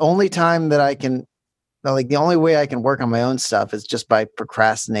like the only time that I can, like the only way I can work on my own stuff is just by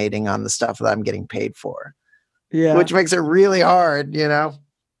procrastinating on the stuff that I'm getting paid for, Yeah. which makes it really hard, you know?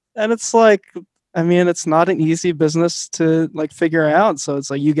 And it's like, I mean, it's not an easy business to like figure out. So it's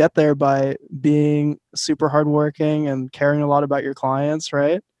like you get there by being super hardworking and caring a lot about your clients,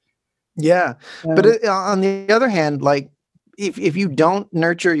 right? Yeah. But And on the other hand, like if you don't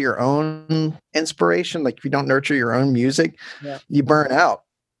nurture your own inspiration, like if you don't nurture your own music, yeah, you burn out.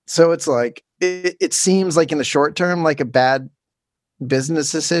 So it's like it seems like in the short term like a bad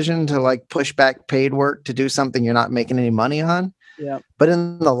business decision to like push back paid work to do something you're not making any money on. yeah, But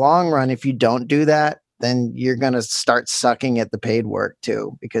in the long run, if you don't do that, then you're going to start sucking at the paid work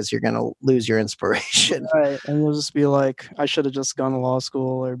too, because you're going to lose your inspiration. right. And you'll just be like, I should have just gone to law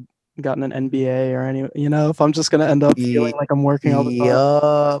school or gotten an MBA or any, you know, if I'm just gonna end up feeling like I'm working all the time.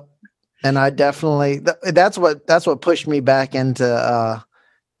 Yup. And I definitely that's what pushed me back into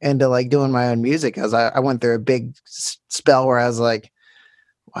like doing my own music, because I went through a big spell where I was like,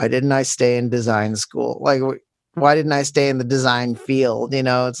 why didn't I stay in design school? Like, why didn't I stay in the design field? You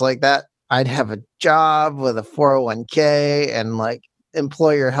know, it's like that. I'd have a job with a 401k and like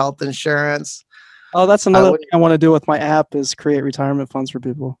employer health insurance. Oh, that's I another would. thing I want to do with my app is create retirement funds for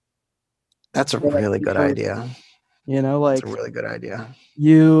people. That's a So that really good people, idea. you know, That's like a really good idea.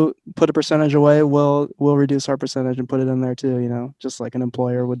 you put a percentage away, we'll reduce our percentage and put it in there too, you know, just like an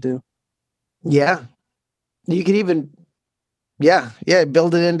employer would do. Yeah, you could even,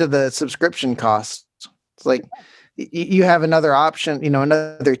 build it into the subscription costs. It's like you have another option,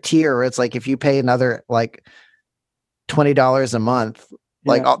 another tier. It's like if you pay another like $20 a month,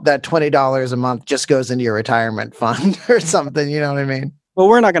 like Yeah. that $20 a month just goes into your retirement fund or something. You know what I mean? Well,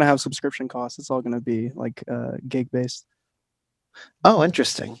 we're not gonna have subscription costs. It's all gonna be like gig based. Oh,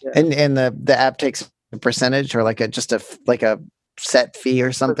 interesting. Yeah. And the app takes a percentage or like like a set fee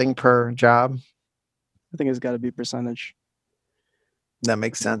or something per job. I think it's got to be percentage. That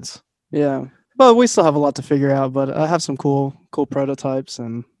makes sense. Yeah. But we still have a lot to figure out, but I have some cool prototypes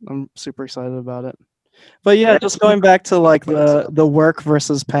and I'm super excited about it. But yeah, just going back to like the work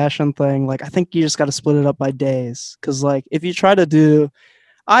versus passion thing, like I think you just got to split it up by days, cuz like if you try to do,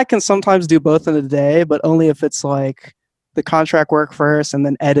 I can sometimes do both in a day, but only if it's like the contract work first and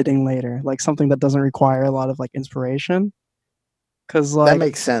then editing later, like something that doesn't require a lot of like inspiration. Cuz That like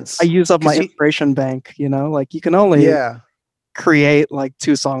makes sense. I use up my 'Cause you- inspiration bank, you know, like you can only yeah. create like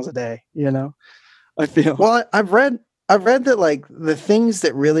 2 songs a day, you know? I feel. Well, I've read that like the things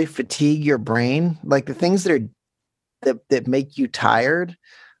that really fatigue your brain, like the things that make you tired,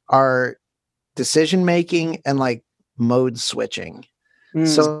 are decision making and like mode switching. Mm,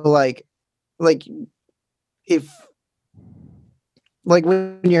 So like if like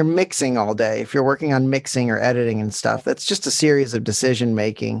when you're mixing all day, if you're working on mixing or editing and stuff, that's just a series of decision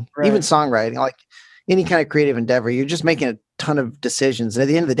making. Even Right. songwriting, like any kind of creative endeavor, you're just making a ton of decisions. And at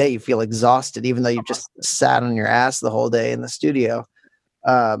the end of the day, you feel exhausted, even though you've just sat on your ass the whole day in the studio.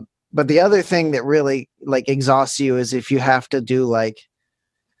 But the other thing that really like exhausts you is if you have to do like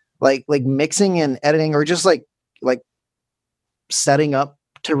mixing and editing, or just like setting up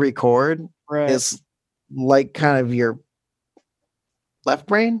to record Right. is like kind of your left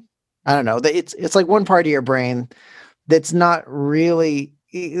brain. I don't know. It's like one part of your brain that's not really,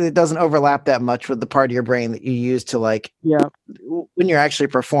 it doesn't overlap that much with the part of your brain that you use to like Yeah. when you're actually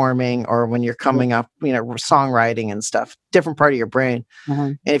performing or when you're coming up, songwriting and stuff. Different part of your brain.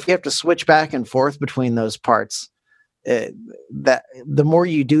 Mhm. And if you have to switch back and forth between those parts, that the more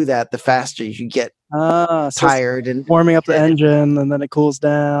you do that, the faster you get So it's tired and warming up the engine, and then it cools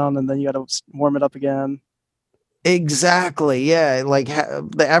down, and then you got to warm it up again. exactly. Yeah. Like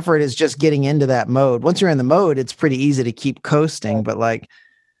the effort is just getting into that mode. Once you're in the mode, it's pretty easy to keep coasting. Right. But like,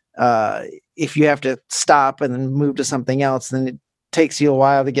 if you have to stop and then move to something else, then it takes you a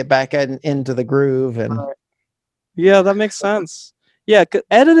while to get back into the groove. And Right. Yeah, that makes sense. Yeah,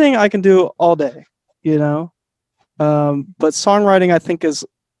 editing I can do all day, but songwriting I think is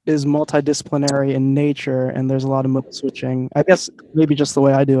multidisciplinary in nature, and there's a lot of mode switching. I guess maybe just the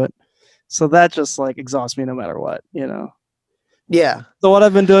way I do it. So that just like exhausts me no matter what. yeah, So what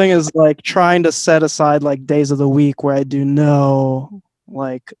I've been doing is like trying to set aside like days of the week where I do no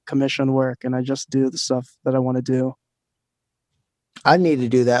like commission work, and I just do the stuff that I want to do. I need to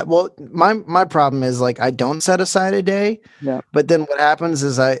do that. Well, my problem is like I don't set aside a day. Yeah. But then what happens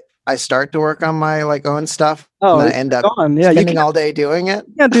is I start to work on my like own stuff. Oh, and I end up gone. Yeah, you spending all day doing it.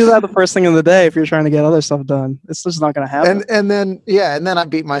 can't do that the first thing in the day if you're trying to get other stuff done. It's just not going to happen. And then I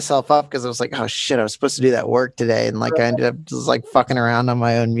beat myself up because I was like, oh shit, I was supposed to do that work today, and like I ended up just like fucking around on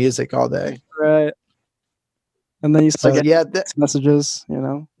my own music all day. Right. And then you So start yeah, getting messages,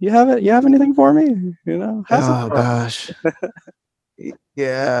 you have it. You have anything for me? How's it oh going? gosh,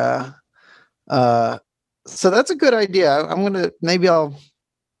 yeah. So that's a good idea. Maybe I'll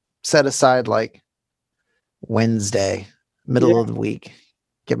set aside like Wednesday, middle of the week,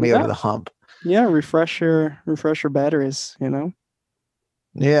 get me over the hump. Yeah, refresh your batteries,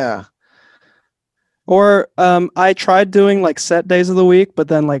 Yeah. Or I tried doing like set days of the week, but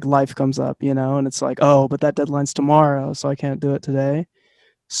then like life comes up, and it's like, oh, but that deadline's tomorrow, so I can't do it today.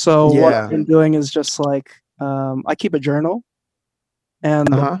 So what I've been doing is just like I keep a journal, and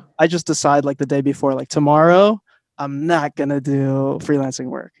I just decide like the day before, like tomorrow I'm not gonna do freelancing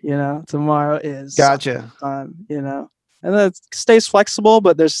work. Tomorrow is Gotcha. time. And then it stays flexible,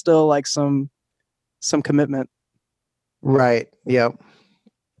 but there's still like some commitment. Right. Yep.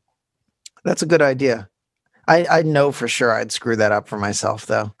 That's a good idea. I know for sure I'd screw that up for myself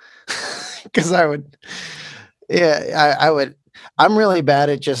though, because I would. Yeah, I would. I'm really bad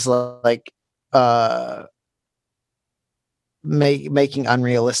at just like making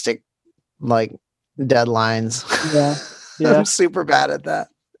unrealistic like deadlines. Yeah. I'm super bad at that.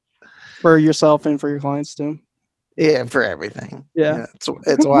 For yourself and for your clients too. Yeah, for everything. Yeah. It's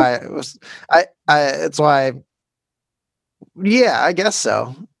why it was. It's why. Yeah, I guess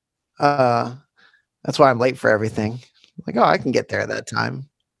so. That's why I'm late for everything. Like, oh, I can get there at that time.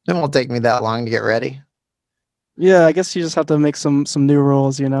 It won't take me that long to get ready. Yeah, I guess you just have to make some new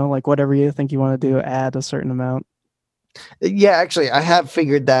rules, like whatever you think you want to do, add a certain amount. Yeah, actually, I have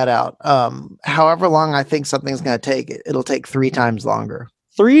figured that out. However long I think something's going to take, it'll take 3 times longer.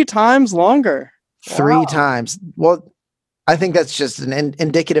 3 times longer? 3 times. Well, I think that's just an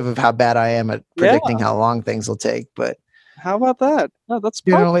indicative of how bad I am at predicting how long things will take. But how about that? No, that's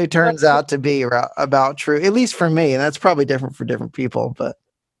generally turns out to be about true, at least for me. And that's probably different for different people. But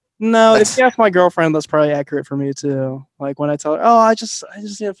no, if you ask my girlfriend, that's probably accurate for me too. Like when I tell her, oh, I just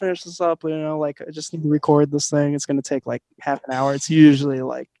need to finish this up, like I just need to record this thing. It's going to take like half an hour. It's usually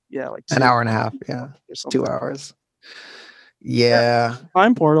like an hour and a half. Yeah. 2 hours. Yeah.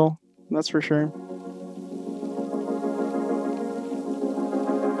 Time portal. That's for sure.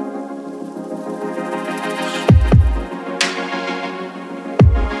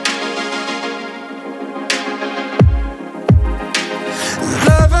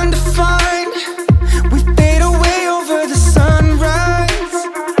 Love undefined, we fade away over the sunrise.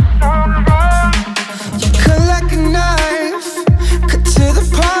 You cut like a knife, cut to the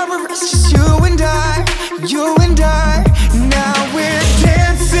part where it's just you and I. Now we're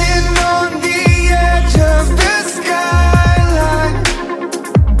dancing on the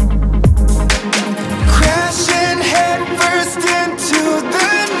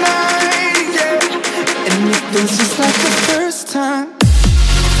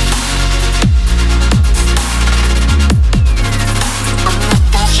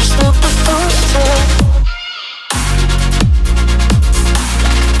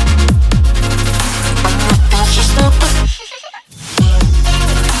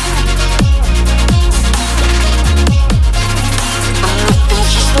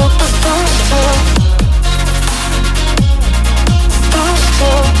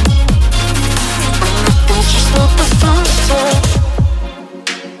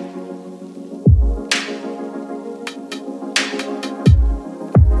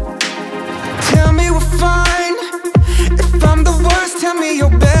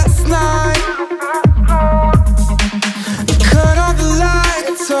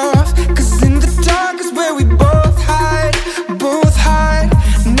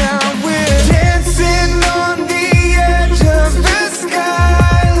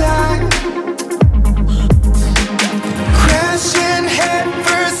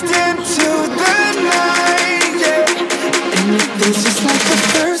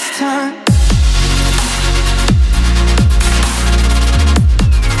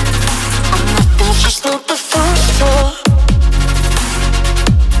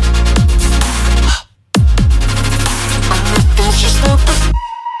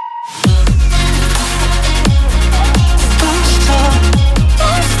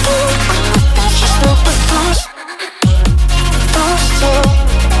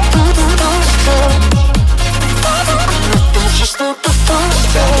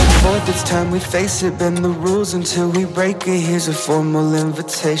it's time we face it. Bend the rules until we break it. Here's a formal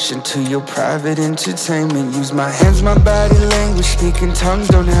invitation to your private entertainment. Use my hands, my body language. Speaking tongues,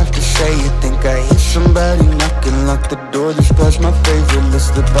 don't have to say it. Think I hear somebody knocking. Lock the door, this past my favorite. Let's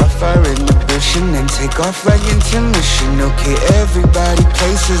slip off our inhibition and take off like intermission. Okay, everybody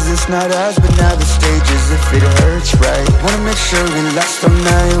places, it's not ours, but now the stage is. If it hurts, right, wanna make sure it lasts all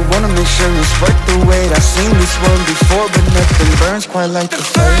night. Wanna make sure it's worth the wait. I've seen this one before, but nothing burns quite like the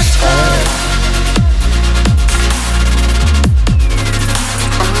first time.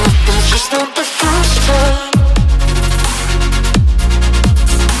 It's just not the first time.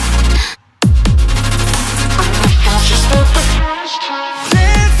 It's just not the first time.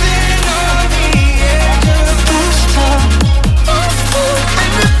 Living on the edge of the first time.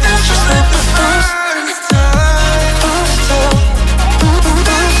 It's just not the first time. First time. First time.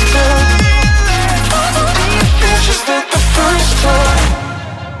 It's just not the first time.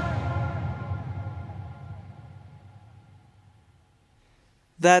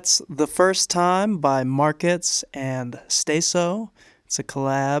 That's The First Time by Markets and Staso. It's a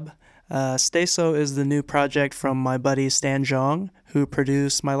collab. Staso is the new project from my buddy Stan Jong, who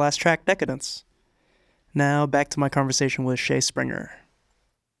produced my last track, Decadence. Now back to my conversation with Shay Springer.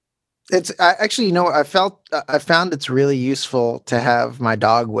 Actually, I found it's really useful to have my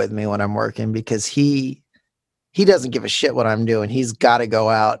dog with me when I'm working, because he doesn't give a shit what I'm doing. He's got to go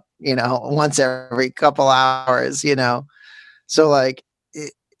out, once every couple hours, So like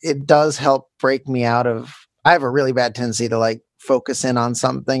it does help break me out of. I have a really bad tendency to like focus in on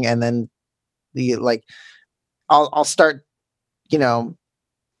something, and then I'll start,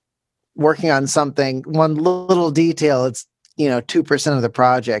 working on something, one little detail. It's 2% of the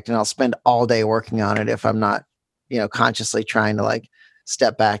project, and I'll spend all day working on it if I'm not, consciously trying to like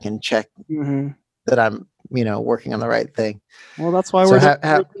step back and check that I'm, working on the right thing. Well, that's why So we're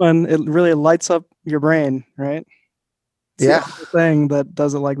doing it. Really lights up your brain, right? It's Yeah. the thing that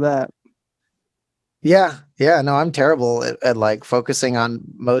does it like that. Yeah. No, I'm terrible at like focusing on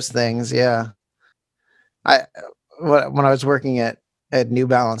most things. Yeah. When I was working at New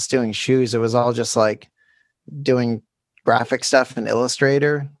Balance doing shoes, it was all just like doing graphic stuff in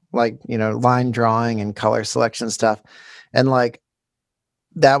Illustrator, like, line drawing and color selection stuff. And like,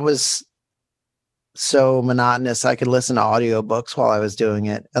 that was so monotonous. I could listen to audiobooks while I was doing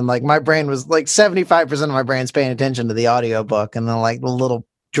it. And like, my brain was like 75% of my brain's paying attention to the audiobook. And then like the little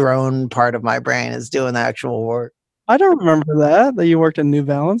drone part of my brain is doing the actual work. I don't remember that you worked in New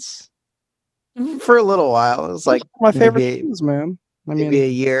Balance. For a little while. It was like my favorite things, man. Maybe a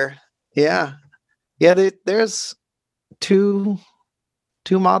year. Yeah. There's two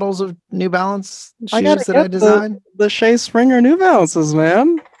models of New Balance shoes that I designed. The Shay Springer New Balances,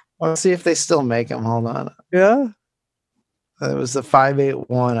 man. Let's see if they still make them. Hold on. Yeah. It was the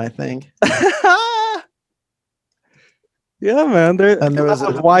 581, I think. Yeah, man. I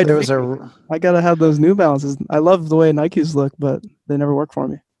gotta have those New Balances. I love the way Nikes look, but they never work for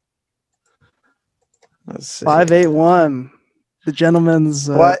me. Let's see. 581, the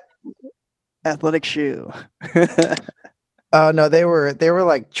gentleman's what athletic shoe. Oh no, they were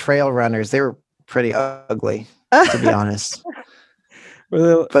like trail runners. They were pretty ugly, to be honest.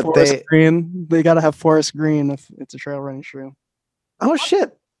 But forest green. They gotta have forest green if it's a trail running shoe. Oh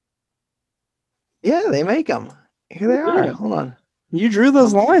shit! Yeah, they make them. Here they are. Yeah. Hold on. You drew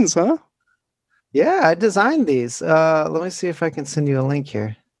those lines, huh? Yeah, I designed these. Let me see if I can send you a link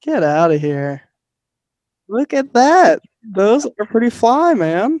here. Get out of here! Look at that. Those are pretty fly,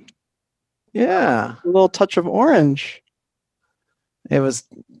 man. Yeah, A little touch of orange. it was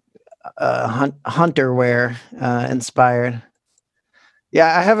hunter wear inspired.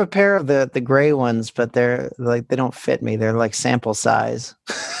 Yeah, I have a pair of the gray ones, but they're like, they don't fit me. They're like sample size.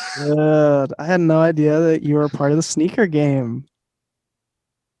 Good. I had no idea that you were part of the sneaker game.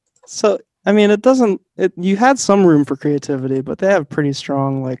 So, I mean, you had some room for creativity, but they have pretty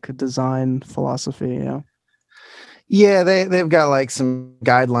strong like design philosophy, Yeah, they've got like some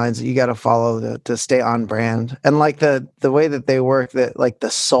guidelines that you got to follow to stay on brand. And like the way that they work, that like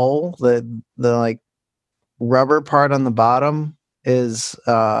the sole, the like rubber part on the bottom is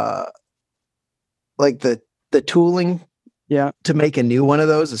like the tooling to make a new one of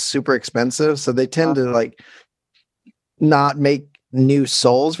those is super expensive. So they tend to like not make new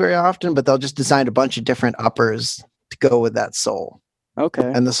soles very often, but they'll just design a bunch of different uppers to go with that sole.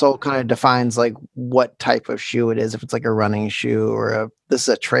 Okay. And the sole kind of defines like what type of shoe it is. If it's like a running shoe or this is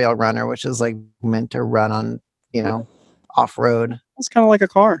a trail runner, which is like meant to run on, off road. It's kind of like a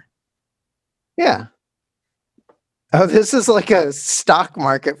car. Yeah. Oh, this is like a stock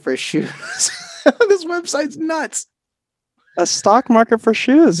market for shoes. This website's nuts. A stock market for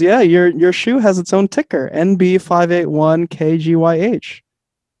shoes. Yeah, your shoe has its own ticker, NB581KGYH.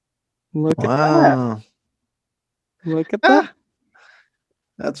 Look at that. Wow. Look at that. Ah,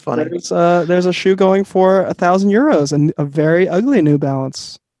 that's funny. There's a shoe going for €1,000 and a very ugly New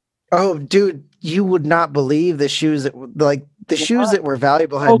Balance. Oh, dude, you would not believe the shoes that the shoes that were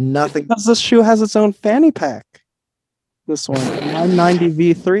valuable had Oh, nothing. because this shoe has its own fanny pack. This one, 990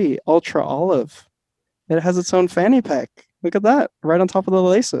 V3 Ultra Olive. It has its own fanny pack. Look at that, right on top of the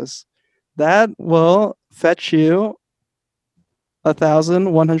laces. That will fetch you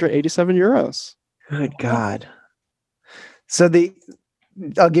 €1,187. Good God. So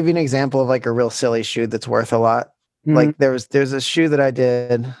I'll give you an example of like a real silly shoe that's worth a lot. Like there's a shoe that I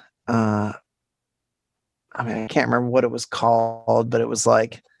did. I can't remember what it was called, but it was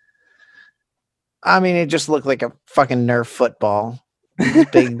like, it just looked like a fucking Nerf football.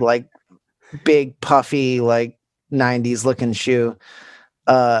 Big, like big puffy, like 90s looking shoe.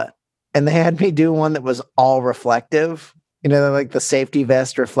 And they had me do one that was all reflective, like the safety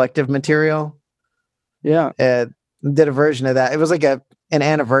vest reflective material. Yeah. Did a version of that. It was like an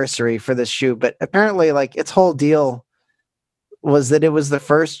anniversary for this shoe, but apparently like its whole deal was that it was the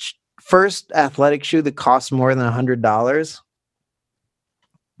first athletic shoe that cost more than $100.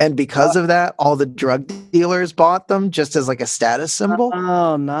 And because of that, all the drug dealers bought them just as like a status symbol.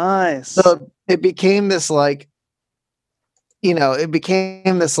 Oh, nice. So it became this like,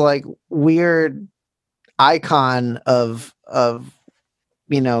 weird icon of I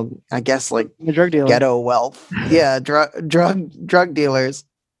guess like drug dealer. Ghetto wealth. Yeah, drug dealers.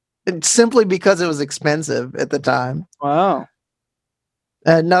 And simply because it was expensive at the time. Wow. It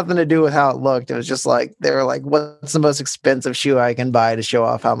had nothing to do with how it looked. It was just like they were like, what's the most expensive shoe I can buy to show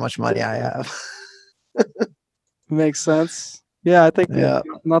off how much money I have? Makes sense. Yeah, I think Yeah.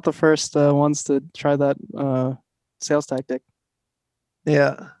 not the first ones to try that sales tactic.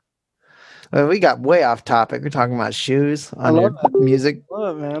 Yeah. Well, we got way off topic. We're talking about shoes on your music. I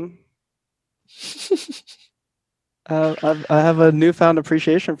love it, man. I have a newfound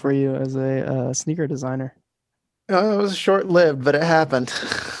appreciation for you as a sneaker designer. Oh, it was short-lived, but it happened.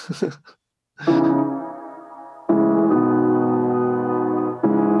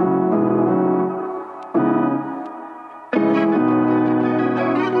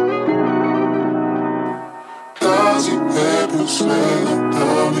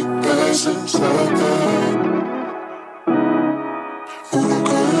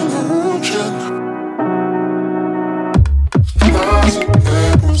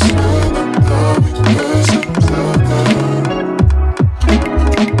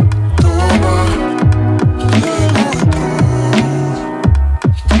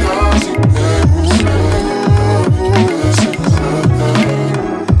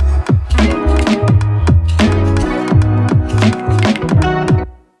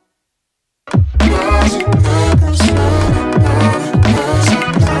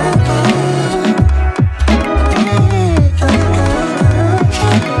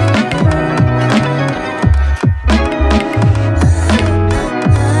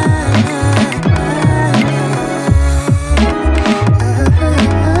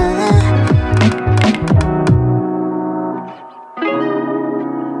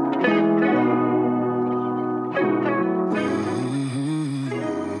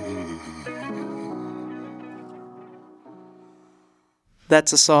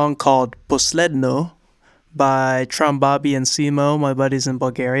 That's a song called Posledno by Trombabi and Simo, my buddies in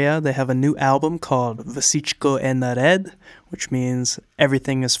Bulgaria. They have a new album called Vasichko e Nared, which means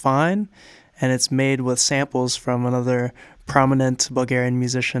everything is fine, and it's made with samples from another prominent Bulgarian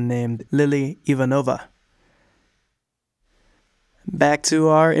musician named Lily Ivanova. Back to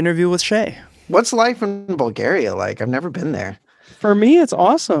our interview with Shay. What's life in Bulgaria like? I've never been there. For me, it's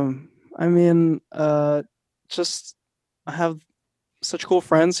awesome. I mean, I have such cool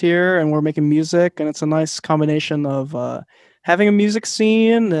friends here, and we're making music, and it's a nice combination of having a music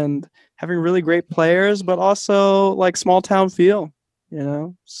scene and having really great players, but also like small town feel.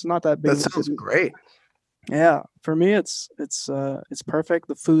 It's not that big. That sounds great. Yeah, for me, it's perfect.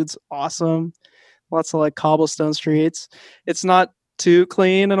 The food's awesome. Lots of like cobblestone streets. It's not too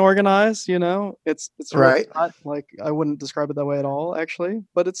clean and organized. It's really right. Not, like I wouldn't describe it that way at all, actually.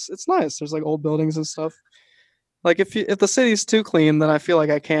 But it's nice. There's like old buildings and stuff. Like if the city's too clean, then I feel like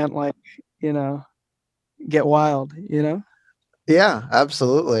I can't get wild. Yeah,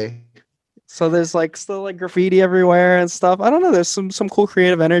 absolutely. So there's like still like graffiti everywhere and stuff. I don't know. There's some cool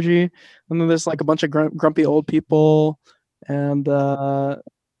creative energy, and then there's like a bunch of grumpy old people, and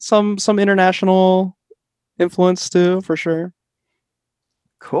some international influence too, for sure.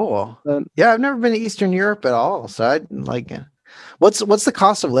 Cool. But, Yeah, I've never been to Eastern Europe at all, so I'd like. What's the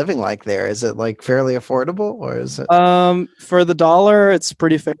cost of living like there? Is it like fairly affordable, or is it? for the dollar, it's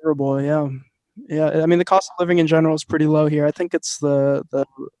pretty favorable. Yeah, yeah. I mean, the cost of living in general is pretty low here. I think it's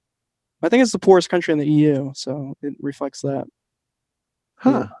I think it's the poorest country in the EU, so it reflects that.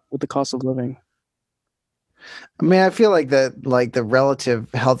 Huh. With the cost of living. I mean, I feel like the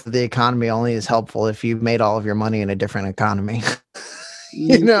relative health of the economy only is helpful if you made all of your money in a different economy.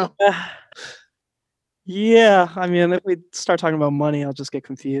 You know? Yeah, I mean, if we start talking about money, I'll just get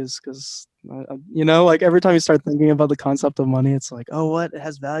confused because, like every time you start thinking about the concept of money, it's like, oh, what? It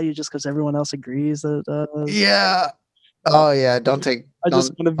has value just because everyone else agrees that it does. Yeah. Oh yeah. Don't take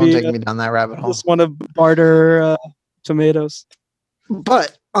me down that rabbit hole. Just want to barter tomatoes.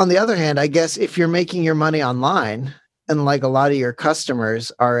 But on the other hand, I guess if you're making your money online and like a lot of your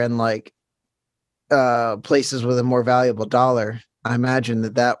customers are in like places with a more valuable dollar, I imagine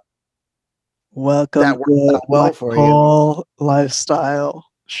that Welcome that works to out well my for you. whole lifestyle,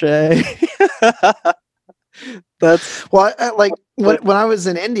 Shay. That's Well, like when I was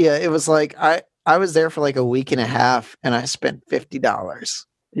in India, it was like I was there for like a week and a half and I spent $50.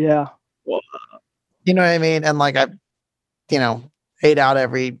 yeah. You know what I mean? And like I, ate out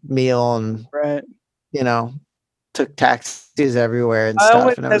every meal and Right. took taxis everywhere and I stuff.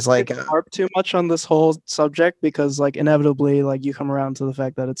 always And it was like, hesitate to harp too much on this whole subject because, like, inevitably, like, you come around to the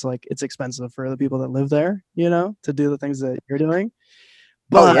fact that it's like it's expensive for the people that live there, to do the things that you're doing.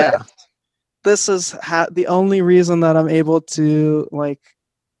 oh But yeah, this is the only reason that I'm able to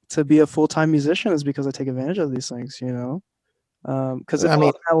to be a full-time musician is because I take advantage of these things, Because if I I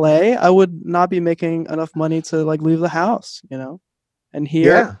mean, was in LA, I would not be making enough money to like leave the house, And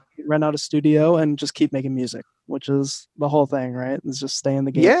here, yeah, I rent out a studio and just keep making music, which is the whole thing, right? It's just stay in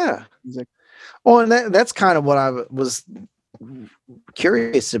the game. yeah. Music. Well, and that's kind of what I was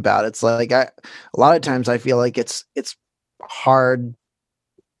curious about. It's like a lot of times I feel like it's hard,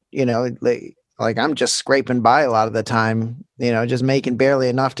 like I'm just scraping by a lot of the time, just making barely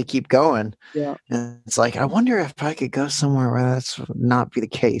enough to keep going. Yeah. And it's like I wonder if I could go somewhere where that's not be the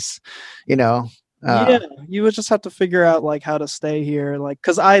case, Yeah, you would just have to figure out like how to stay here, like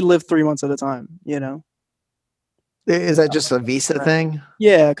because I live 3 months at a time, Is that just a visa thing?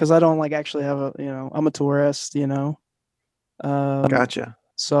 Yeah, because I don't like actually have I'm a tourist, Gotcha.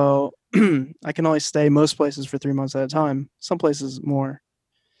 so I can only stay most places for 3 months at a time. Some places more.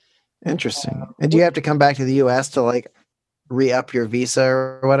 Interesting. And do you have to come back to the US to like re-up your visa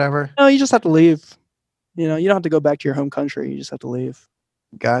or whatever? No, you just have to leave. You don't have to go back to your home country. You just have to leave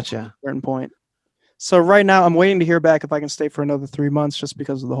Gotcha. at a certain point. So right now, I'm waiting to hear back if I can stay for another 3 months, just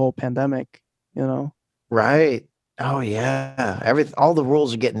because of the whole pandemic. Right. Oh yeah. All the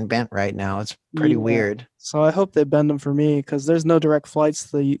rules are getting bent right now. It's pretty Yeah. weird. So I hope they bend them for me because there's no direct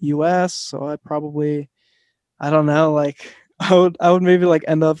flights to the U.S. So I don't know, like I would maybe like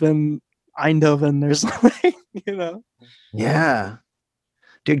end up in Eindhoven or something, Yeah.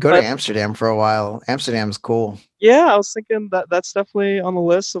 Dude, go to Amsterdam for a while. Amsterdam's cool. Yeah, I was thinking that's definitely on the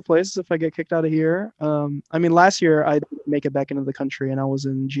list of places if I get kicked out of here. I mean, last year I didn't make it back into the country and I was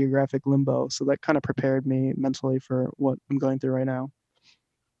in geographic limbo, so that kind of prepared me mentally for what I'm going through right now.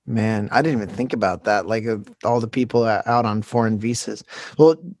 Man, I didn't even think about that. Like all the people out on foreign visas.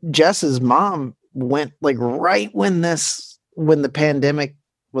 Well, Jess's mom went like right when the pandemic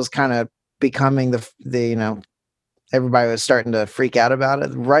was kind of becoming the everybody was starting to freak out about it.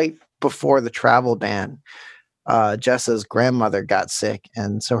 Right before the travel ban, Jess's grandmother got sick,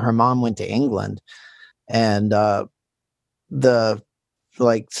 and so her mom went to England, and the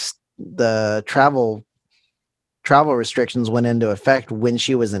travel restrictions went into effect when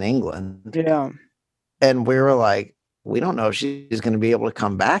she was in England. Yeah. And we were like, we don't know if she's going to be able to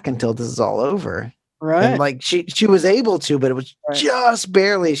come back until this is all over. Right. And like she was able to, but it was just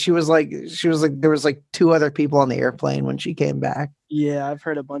barely. She was like there was like 2 other people on the airplane when she came back. Yeah, I've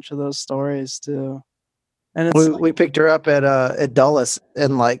heard a bunch of those stories too. And it's we picked her up at Dulles,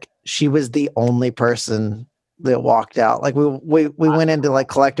 and like she was the only person that walked out. Like we went in to like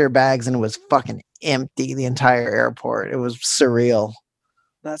collect her bags, and it was fucking empty, the entire airport. It was surreal.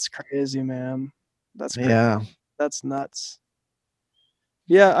 That's crazy, man. That's crazy. Yeah. That's nuts.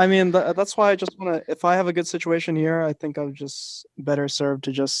 Yeah, I mean that's why I just want to. If I have a good situation here, I think I'm just better served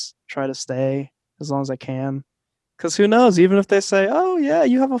to just try to stay as long as I can. Because who knows? Even if they say, "Oh yeah,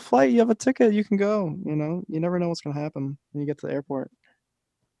 you have a flight, you have a ticket, you can go," you never know what's gonna happen when you get to the airport.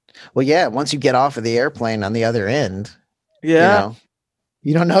 Well, yeah. Once you get off of the airplane on the other end, Yeah,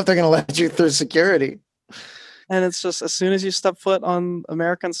 you don't know if they're gonna let you through security. And it's just as soon as you step foot on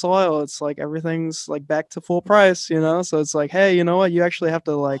American soil, it's like everything's like back to full price, you know? So it's like, hey, you know what? You actually have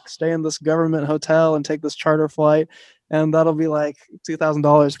to like stay in this government hotel and take this charter flight, and that'll be like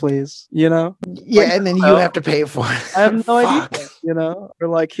 $2,000, please, you know? Yeah, Like, and then you have to pay for it. I have no Fuck. idea, you know? Or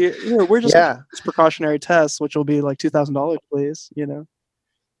like, here we're just Yeah. this precautionary test, which will be like $2,000, please, you know?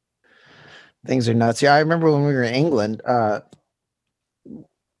 Things are nuts. Yeah, I remember when we were in England,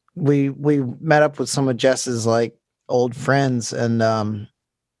 we met up with some of Jess's like old friends, and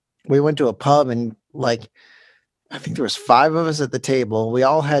we went to a pub, and like I think there was 5 of us at the table. We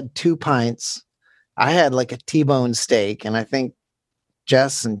all had 2 pints. I had like a T-bone steak, and I think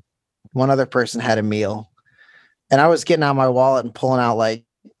Jess and one other person had a meal. And I was getting out my wallet and pulling out like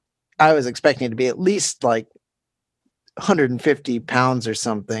I was expecting it to be at least like 150 pounds or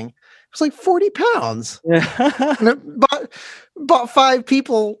something. It was like 40 pounds. Yeah. And it bought 5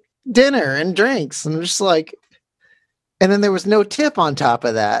 people dinner and drinks, and just like, and then there was no tip on top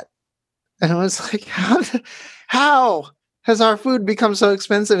of that. And I was like, how has our food become so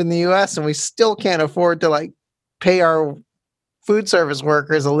expensive in the US and we still can't afford to like pay our food service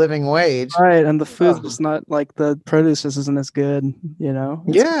workers a living wage? Right, and the food's just not like the produce just isn't as good, you know?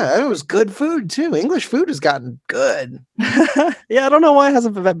 Yeah, it was good food too. English food has gotten good. Yeah, I don't know why it has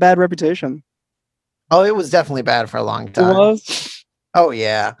a bad reputation. Oh, it was definitely bad for a long It time. was? Oh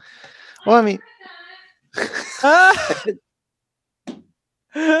yeah. Well, I mean,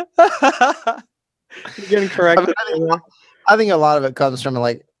 You're getting corrected. I think a lot of it comes from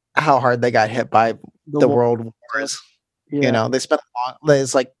like how hard they got hit by the war. world wars. Yeah. You know, they spent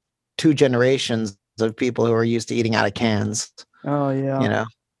there's like 2 generations of people who are used to eating out of cans, Oh yeah. you know,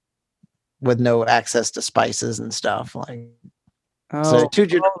 with no access to spices and stuff. Like, Oh, so 2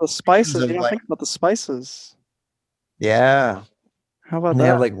 the spices. of, You don't like- think about the spices. yeah. How about And they that?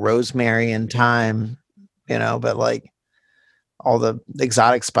 have like rosemary and thyme, you know, but like all the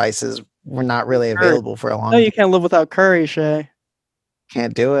exotic spices were not really available for a long No, time. you can't live without curry, Shay.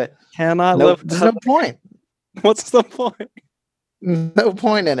 Can't do it. Cannot No, live there's without. no point. What's the point? No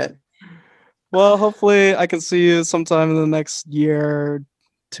point in it. Well, hopefully I can see you sometime in the next year,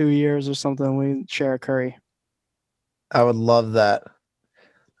 2 years or something. We share a curry. I would love that.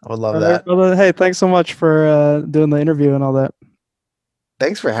 I would love All that. right, brother. Hey, thanks so much for doing the interview and all that.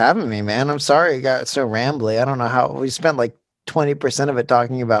 Thanks for having me, man. I'm sorry it got so rambly. I don't know how we spent like 20% of it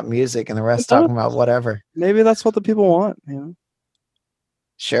talking about music and the rest Yeah. talking about whatever. Maybe that's what the people want, you know?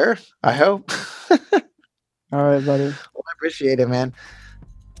 Sure. I hope. All right, buddy. Well, I appreciate it, man.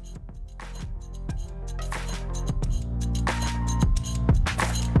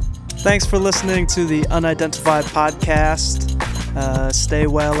 Thanks for listening to the Unidentified Podcast. Stay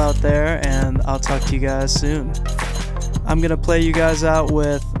well out there, and I'll talk to you guys soon. I'm going to play you guys out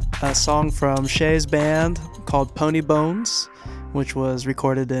with a song from Shay's band called Pony Bones, which was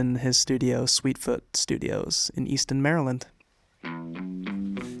recorded in his studio, Sweetfoot Studios, in Easton, Maryland.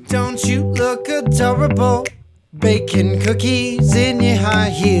 Don't you look adorable? Baking cookies in your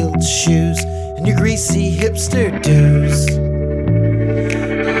high-heeled shoes and your greasy hipster do's.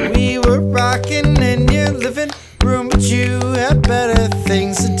 We were rocking in your living room, but you had better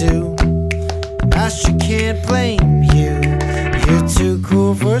things to do. I sure can't blame you. You're too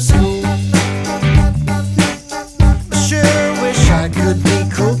cool for school. I sure wish I could be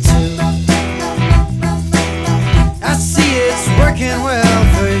cool too. I see it's working well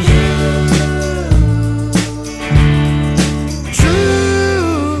for you.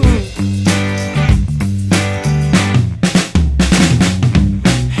 True.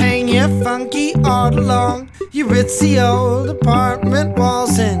 Hang your funky art along your ritzy old apartment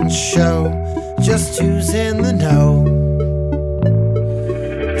walls and show just who's in the know.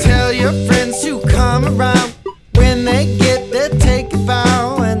 Tell your friends to come around when they get there, take a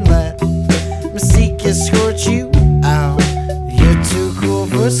bow and let Mystique escort you out. You're too cool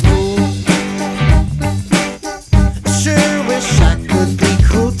for school. Sure wish I could be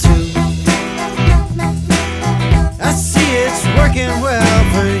cool too. I see it's working well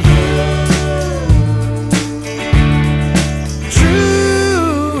for you.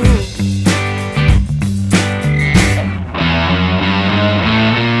 True.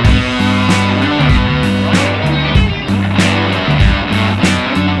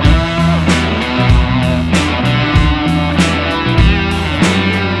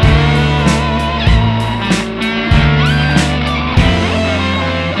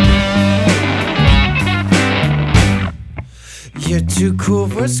 You're too cool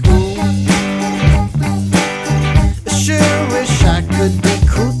for school. Sure wish I could be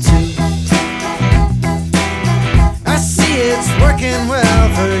cool too. I see it's working well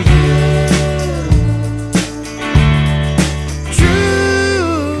for you.